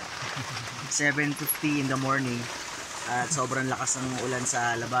nakakababa. 7:50 in the morning at sobrang lakas ng ulan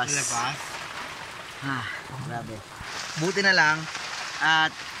sa labas. Grabe. Buti na lang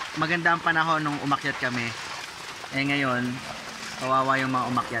at maganda ang panahon nung umakyat kami. Eh ngayon, kawawa yung mga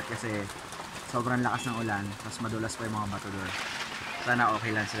umakyat kasi sobrang lakas ng ulan, tapos madulas pa yung mga bato doon. Sana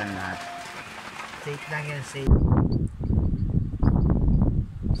okay lang silang lahat. Safe lang yan, safe.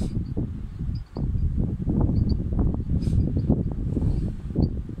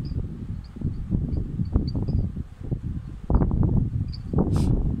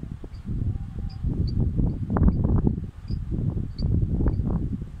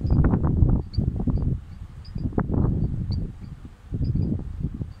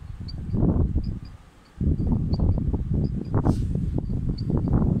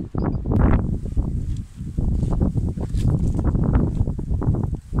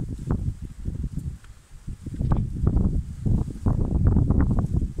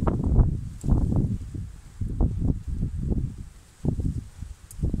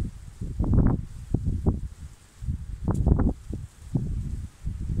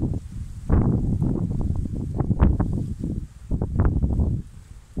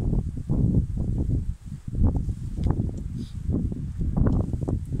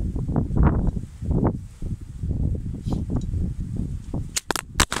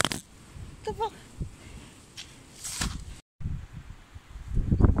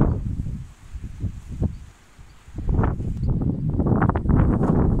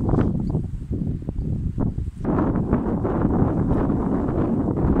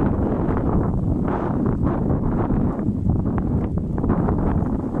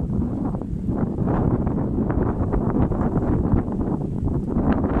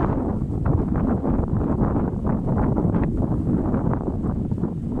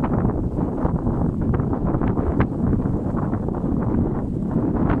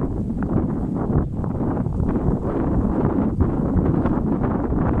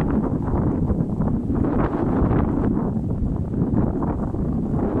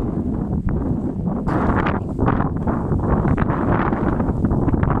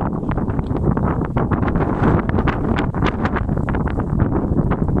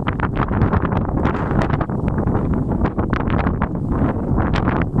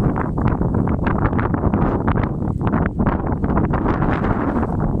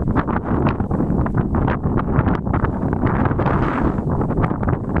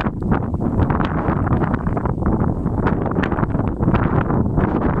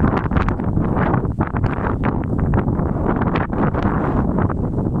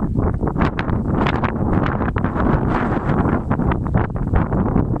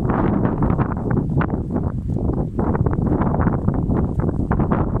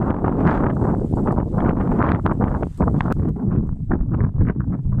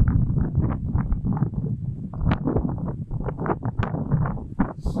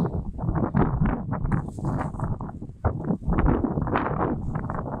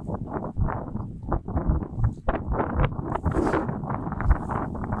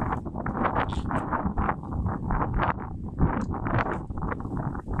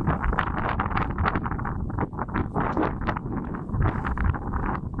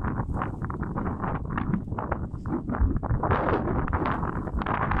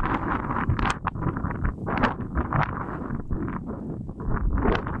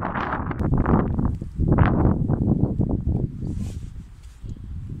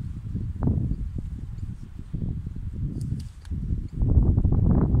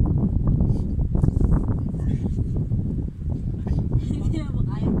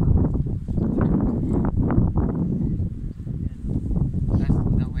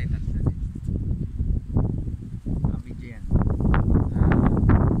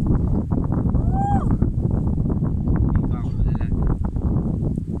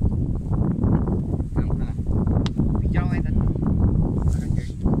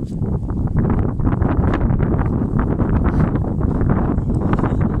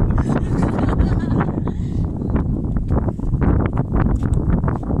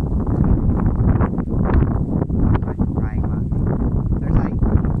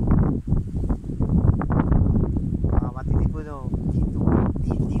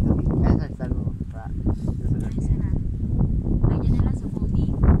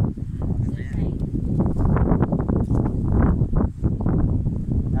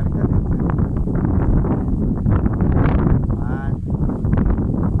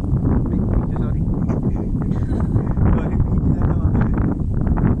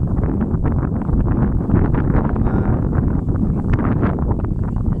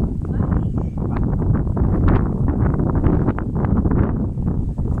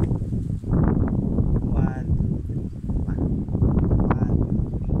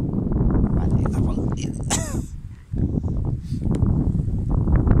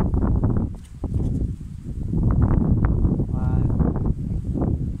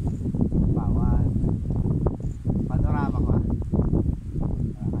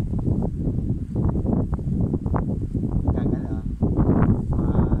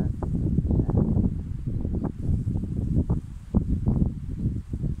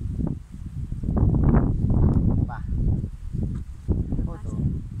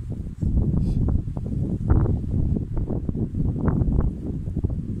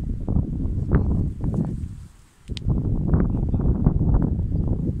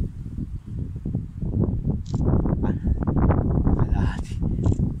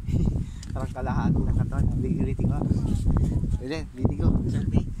 nga. Pwede, dito ko.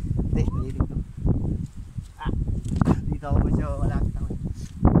 Selfie. Hindi, dito ko. Ah, dito ako medyo malapit ako.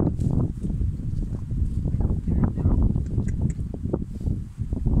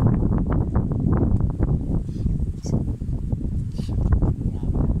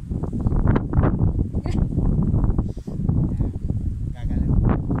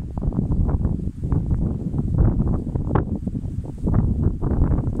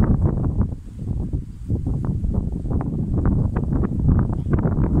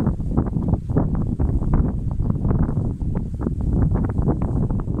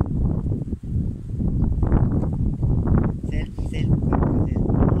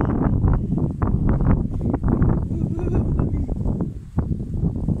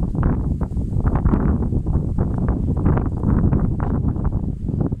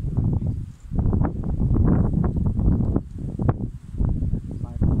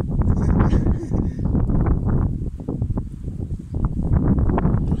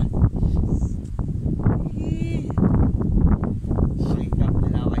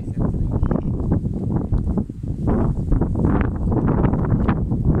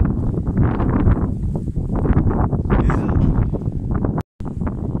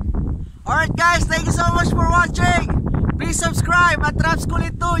 Alright guys, thank you so much for watching. Please subscribe at Raps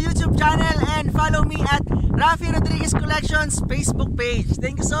Kulit 2 YouTube channel and follow me at Rafi Rodriguez Collections Facebook page.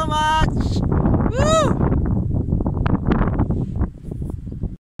 Thank you so much. Woo!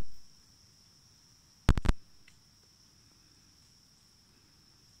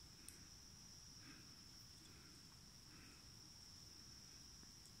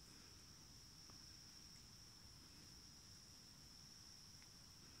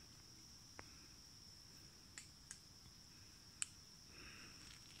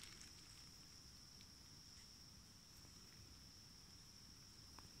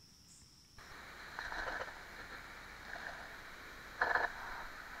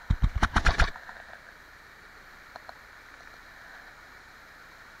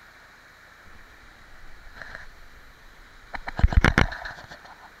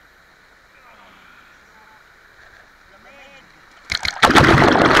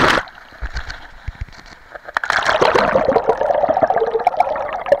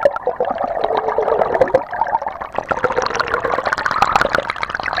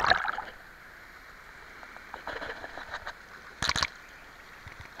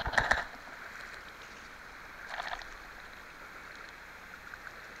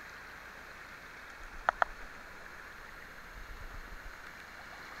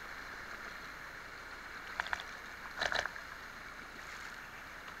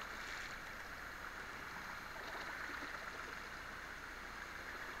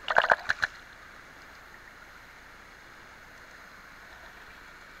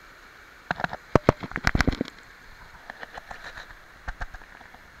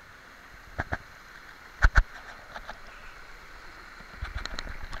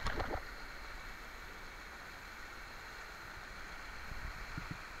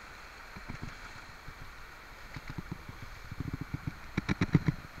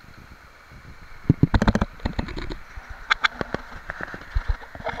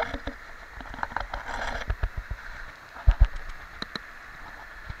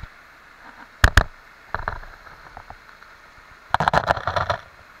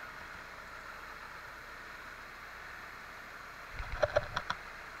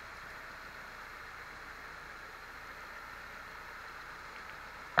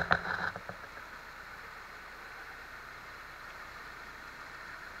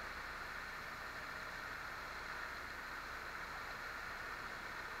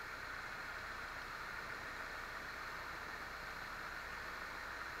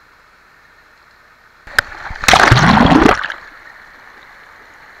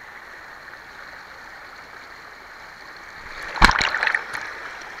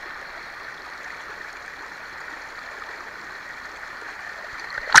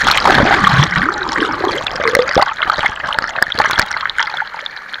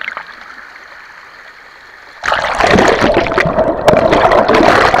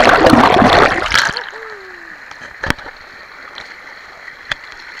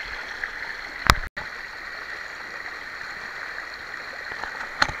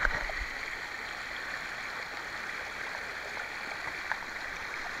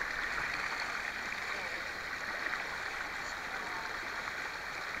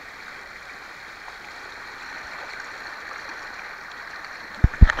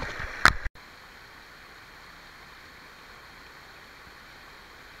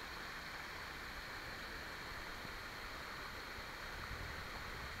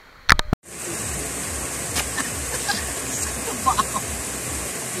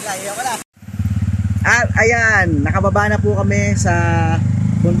 At ayan, nakababa na po kami sa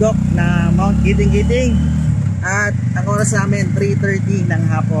bundok na Mount Guiting. At ang oras namin 3:30 ng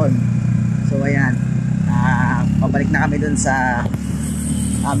hapon. So ayan, pabalik na kami dun sa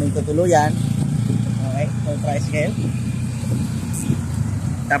aming tutuluyan. Okay, so tricycle.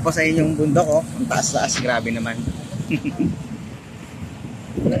 Tapos ayun yung bundok, oh, ang taas-taas, grabe naman.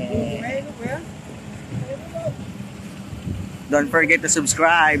 Don't forget to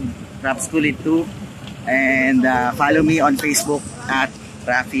subscribe, Raps Kulit 2, and follow me on Facebook at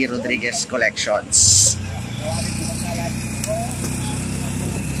Rafi Rodriguez Collections.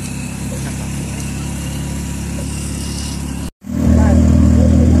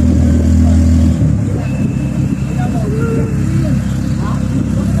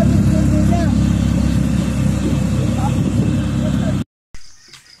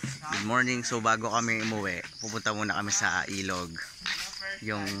 Good morning. So bago kami umuwi, pupunta muna kami sa ilog.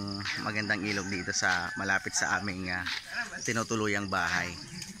 Yung magandang ilog dito sa malapit sa aming tinutuluyang bahay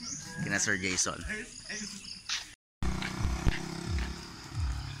kina Sir Jason.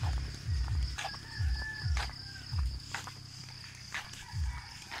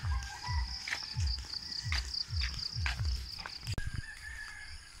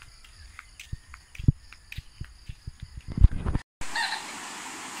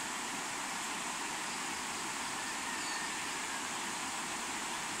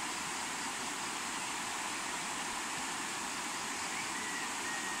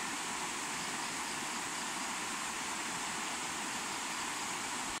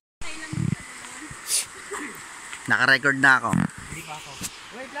 Naka-record na ako. Hindi pa ako.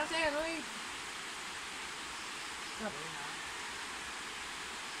 Wait lang sir, wait.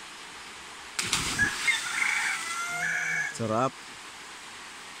 Sarap.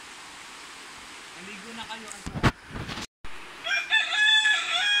 Naligo na kayo.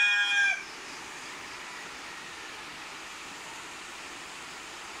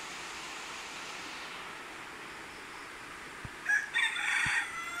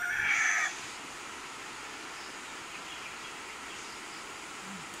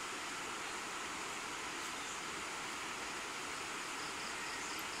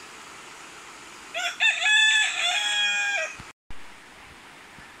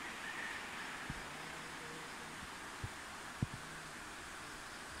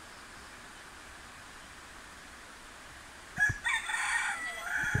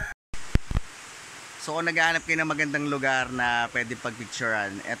 So kung naghahanap kayo ng magandang lugar na pwede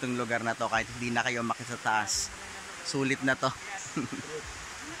pagpicturean, etong lugar na to, kahit hindi na kayo makita sa taas, sulit na to.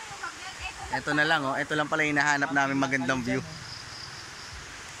 Ito na lang, oh. Ito lang pala yung hinahanap namin magandang view.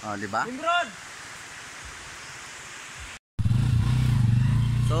 Oh, di ba?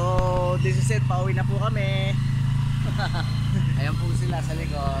 So this is it, pauwi na po kami. Ayan po sila sa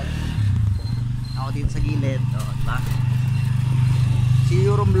likod. Ako dito sa gilid, oh, di ba? See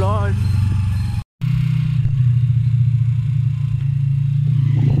you, Romblon.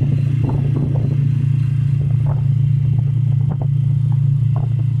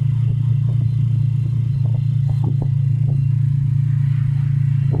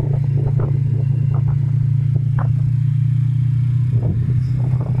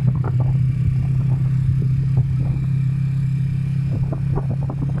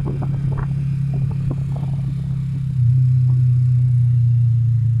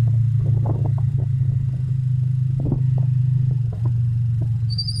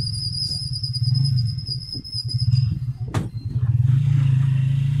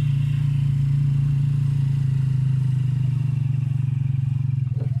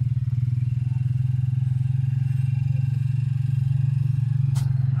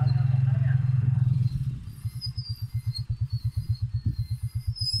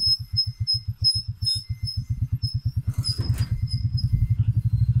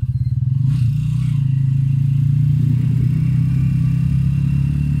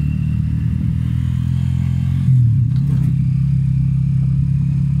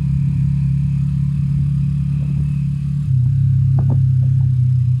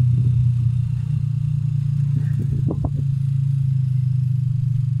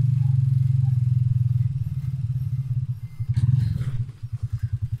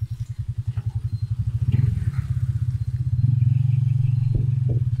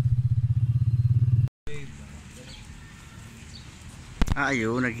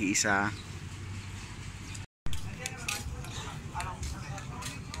 Ayun, nag-iisa.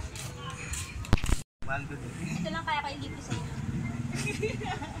 Ito lang kaya kayo dito sa inyo.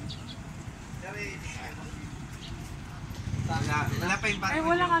 Wala pa yung Ay,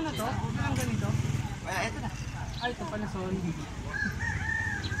 wala ka na to? Walang ganito? Wala, ito na. Ay, ito pala, sorry.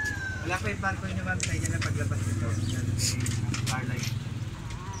 Wala pa yung barko nyo ma'am sa inyo na paglabas nito. Starlight.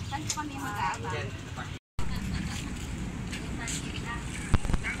 Saan po kami mag-aabang?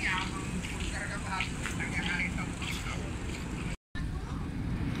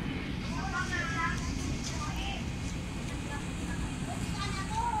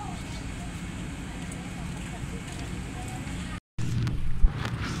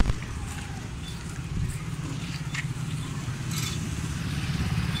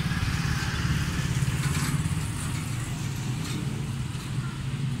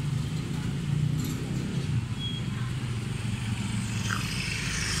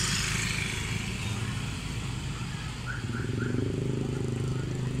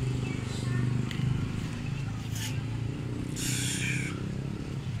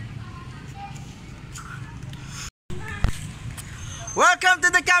 Welcome to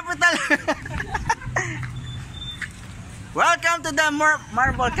the capital. Welcome to the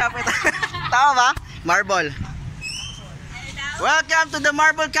marble capital. Tama ba? Marble. Welcome to the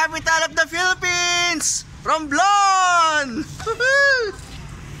marble capital of the Philippines. Romblon.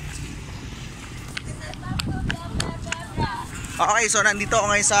 Okay, so nandito ako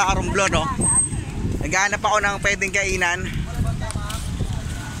ngayon sa Romblon, no. Naghahanap ako ng pwedeng kainan.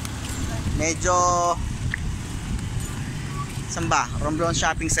 Medyo saan ba? Romblon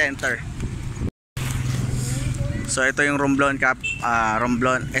Shopping Center. So ito yung Romblon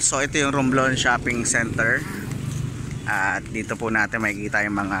so ito yung Romblon Shopping Center. At dito po natin makikita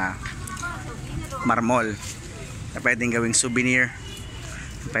yung mga marmol na pwedeng gawing souvenir.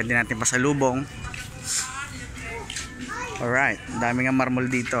 Pwede natin pasalubong. Alright, dami nga marmol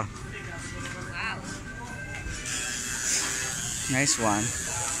dito. Nice one.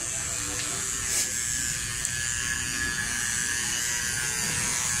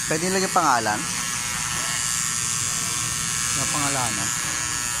 Pwede nilagay pangalan. May pangalanan.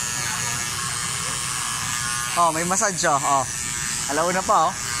 Oh, may massage oh. Oh. Alauna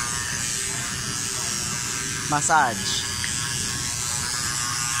pa oh. Massage.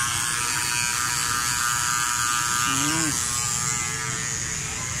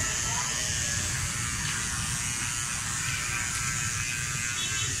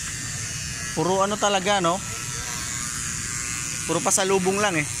 Puro ano talaga, no? Puro pasalubong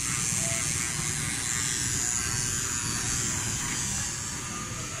lang eh.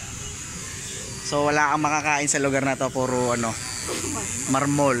 So wala kang makakain sa lugar na to, puro ano,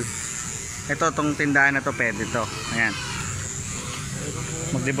 marmol. Ito, tong tindahan na to, pwede to. Ayan.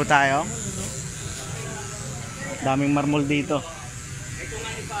 Maglibo tayo. Daming marmol dito.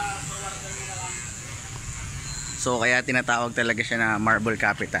 So kaya tinatawag talaga siya na marble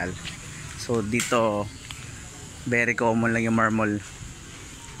capital. So dito very common lang yung marmol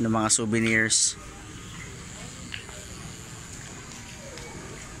ng mga souvenirs.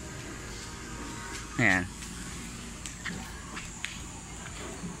 Ayan.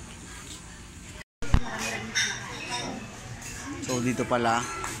 So dito pala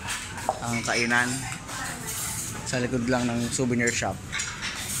ang kainan sa likod lang ng souvenir shop.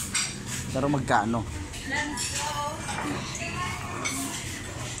 Pero magkano?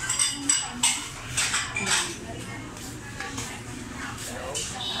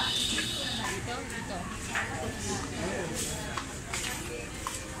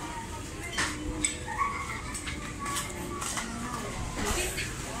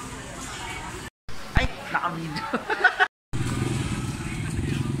 Ay, naka-video.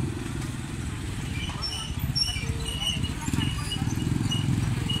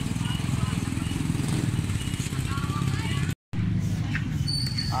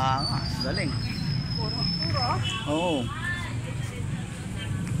 Galing. Puro? Oo.